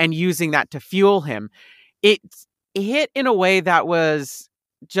and using that to fuel him. It hit in a way that was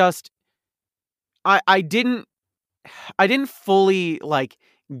just, I didn't fully like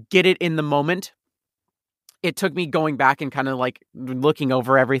get it in the moment. It took me going back and kind of like looking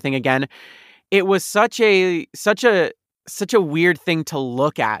over everything again. It was such a weird thing to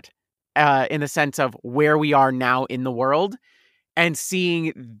look at, in the sense of where we are now in the world, and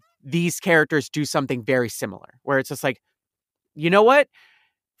seeing these characters do something very similar, where it's just like, you know what?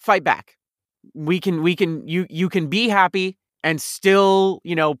 Fight back. You can be happy and still,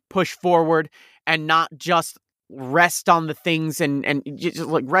 push forward and not just rest on the things and just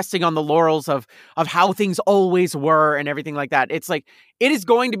like resting on the laurels of how things always were and everything like that. It's like, it is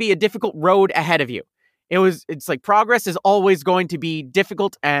going to be a difficult road ahead of you. It's like progress is always going to be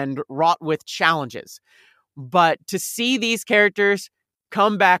difficult and wrought with challenges. But to see these characters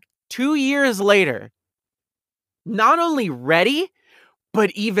come back 2 years later, not only ready,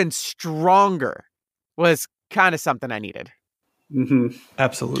 but even stronger, was kind of something I needed. Mm-hmm.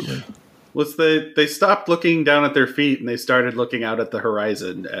 Absolutely. Was they stopped looking down at their feet and they started looking out at the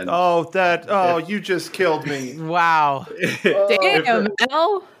horizon. And you just killed me. Wow. Damn,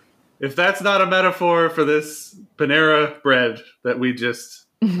 Mel. If that's not a metaphor for this Panera bread that we just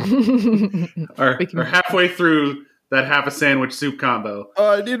are halfway through that half a sandwich soup combo.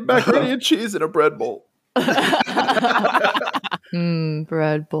 I need macaroni and cheese in a bread bowl. Bread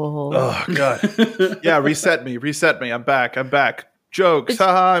bowl. Oh god. Yeah, reset me. I'm back. Jokes.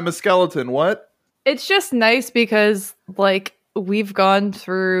 Haha, I'm a skeleton. What? It's just nice because like we've gone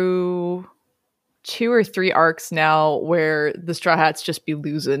through 2 or 3 arcs now where the Straw Hats just be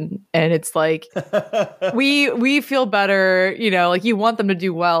losing, and it's like we feel better, you know, like you want them to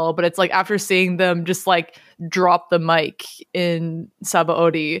do well, but it's like after seeing them just like drop the mic in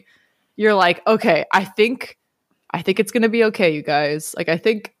Sabaody, you're like, okay, I think it's gonna be okay, you guys. Like I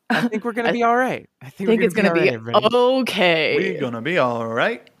think we're gonna be all right. I think it's gonna be okay. We're gonna be all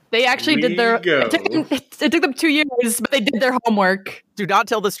right. They actually did their. It took them 2 years, but they did their homework. Do not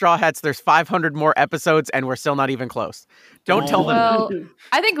tell the Straw Hats there's 500 more episodes and we're still not even close. Don't tell them. Well,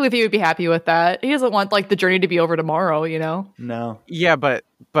 I think Luffy would be happy with that. He doesn't want like the journey to be over tomorrow, you know? No. Yeah, but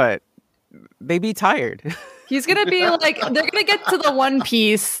they be tired. He's gonna be like, they're gonna get to the One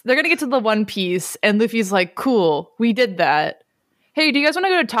Piece. They're gonna get to the One Piece, and Luffy's like, "Cool, we did that. Hey, do you guys want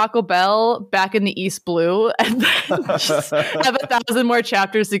to go to Taco Bell back in the East Blue and then just have 1,000 more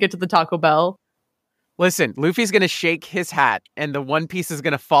chapters to get to the Taco Bell?" Listen, Luffy's going to shake his hat and the One Piece is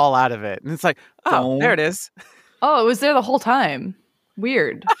going to fall out of it. And it's like, oh, there it is. Oh, it was there the whole time.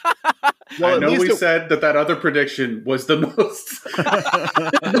 Weird. Well, I know we said that other prediction was the most.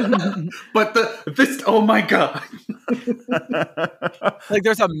 But this, oh my God. Like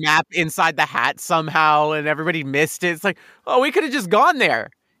there's a map inside the hat somehow and everybody missed it. It's like, oh, we could have just gone there.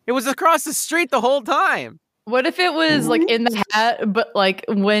 It was across the street the whole time. What if it was like in the hat, but like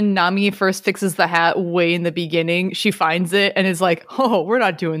when Nami first fixes the hat way in the beginning, she finds it and is like, oh, we're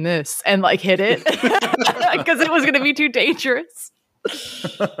not doing this, and like hit it because it was going to be too dangerous.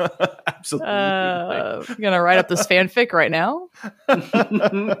 Absolutely. I'm going to write up this fanfic right now.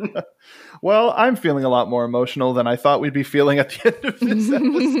 Well, I'm feeling a lot more emotional than I thought we'd be feeling at the end of this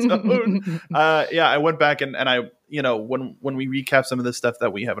episode. Yeah, I went back and I, you know, when we recap some of the stuff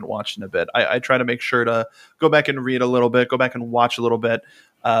that we haven't watched in a bit, I try to make sure to go back and read a little bit, go back and watch a little bit.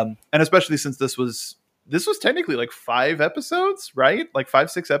 And especially since this was technically like 5 episodes, right? Like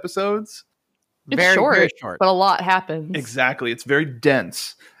 5-6 episodes. It's very short, but a lot happens. Exactly. It's very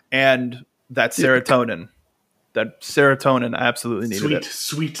dense. And that serotonin. That serotonin, I absolutely needed it.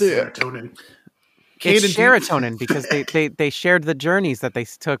 Sweet serotonin. It's serotonin because they shared the journeys that they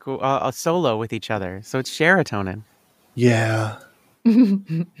took a solo with each other. So it's serotonin. Yeah.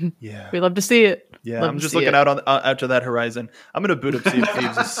 Yeah. We love to see it. Yeah, I'm just looking out to that horizon. I'm going to boot up Sea of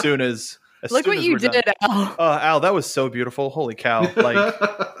Thieves as soon as Look what you did, Al. Al, that was so beautiful. Holy cow. Like,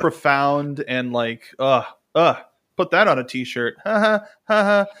 profound and like, put that on a t-shirt.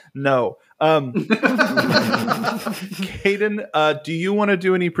 No. Caden, do you want to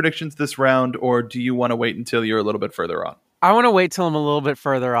do any predictions this round, or do you want to wait until you're a little bit further on? I want to wait till I'm a little bit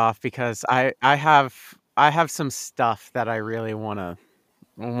further off because I have some stuff that I really want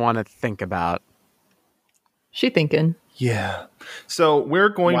to think about. She thinking. Yeah. So we're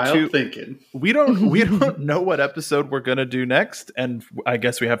going thinking. We don't know what episode we're going to do next, and I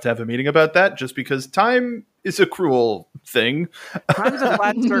guess we have to have a meeting about that just because time is a cruel thing. Time's a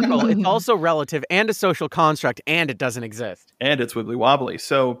flat circle. It's also relative and a social construct, and it doesn't exist. And it's wibbly wobbly.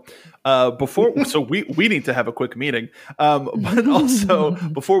 So we need to have a quick meeting. But also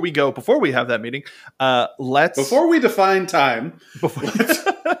before we have that meeting, before we define time,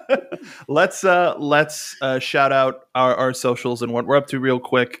 let's shout out our socials and what we're up to real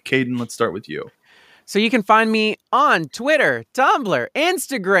quick. Caden, let's start with you. So you can find me on Twitter, Tumblr,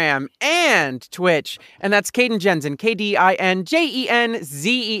 Instagram, and Twitch. And that's Caden Jensen,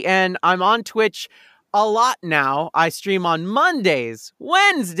 KDINJENZEN. I'm on Twitch a lot now. I stream on Mondays,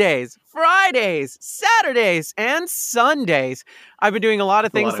 Wednesdays, Fridays, Saturdays, and Sundays. I've been doing a lot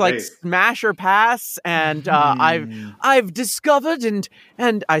of things like Smash or Pass, and I've discovered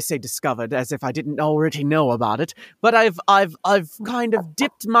and I say discovered as if I didn't already know about it, but I've kind of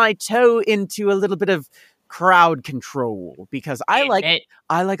dipped my toe into a little bit of crowd control because I like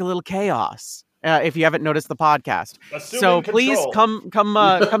a little chaos. If you haven't noticed the podcast, so please come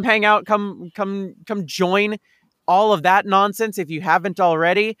hang out, come join all of that nonsense if you haven't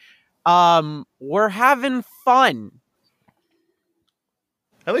already. We're having fun.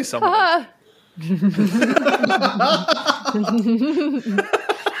 At least some of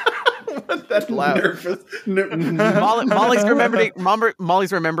That's loud. Molly's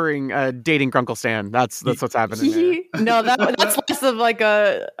remembering dating Grunkle Stan. That's what's happening. No, that's less of like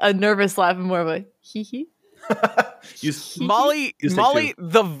a nervous laugh and more of a hee hee. Molly,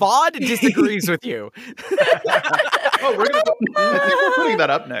 the VOD disagrees with you. I think we're putting that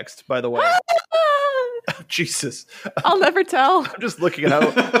up next, by the way. Jesus. I'll never tell. I'm just looking at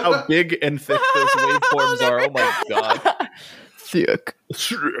how big and thick those waveforms are. Oh my God. Thick.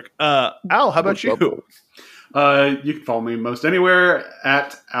 Al, how about you? You can follow me most anywhere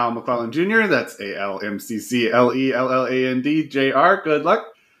at Al McClellan Jr. That's ALMCCLELLAND JR. Good luck.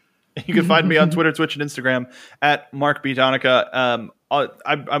 You can find me on Twitter, Twitch, and Instagram at Mark B. Donica.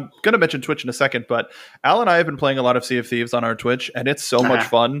 I'm going to mention Twitch in a second, but Al and I have been playing a lot of Sea of Thieves on our Twitch, and it's so much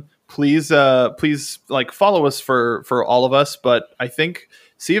fun. Please follow us for all of us. But I think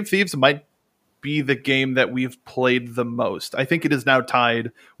Sea of Thieves might be the game that we've played the most. I think it is now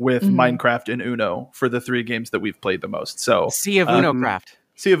tied with Minecraft and Uno for the 3 games that we've played the most. So Sea of Uno Craft.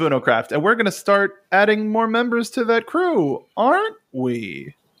 Sea of Uno Craft. And we're going to start adding more members to that crew, aren't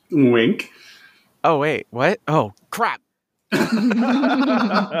we? Wink. Oh, wait. What? Oh, crap.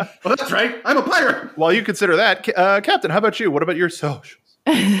 Well, that's right. I'm a pirate. While you consider that, Captain, how about you? What about your socials?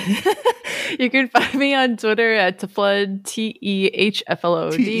 You can find me on Twitter at Tehflod,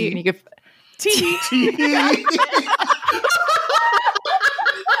 TEHFLOD. And you can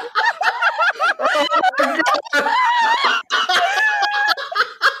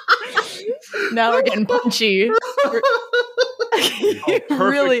Now we're getting punchy.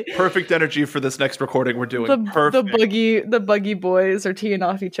 Perfect energy for this next recording we're doing. The buggy boys are teeing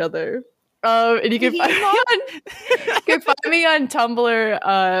off each other. And you can find me on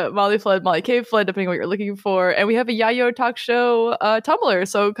Tumblr, Molly Flood, Molly Cave Flood, depending on what you're looking for. And we have a Yayo Talk Show Tumblr,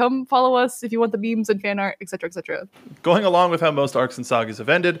 so come follow us if you want the memes and fan art, etc., etc. Going along with how most arcs and sagas have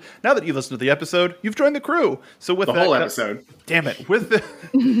ended, now that you've listened to the episode, you've joined the crew. So with the whole episode, damn it, with the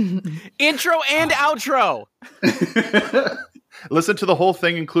intro and outro. Listen to the whole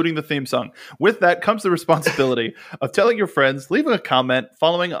thing, including the theme song. With that comes the responsibility of telling your friends, leaving a comment,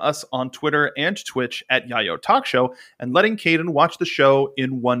 following us on Twitter and Twitch at Yayo Talk Show, and letting Caden watch the show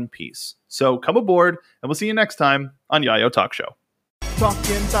in one piece. So come aboard, and we'll see you next time on Yayo Talk Show.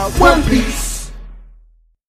 Talking about One Piece.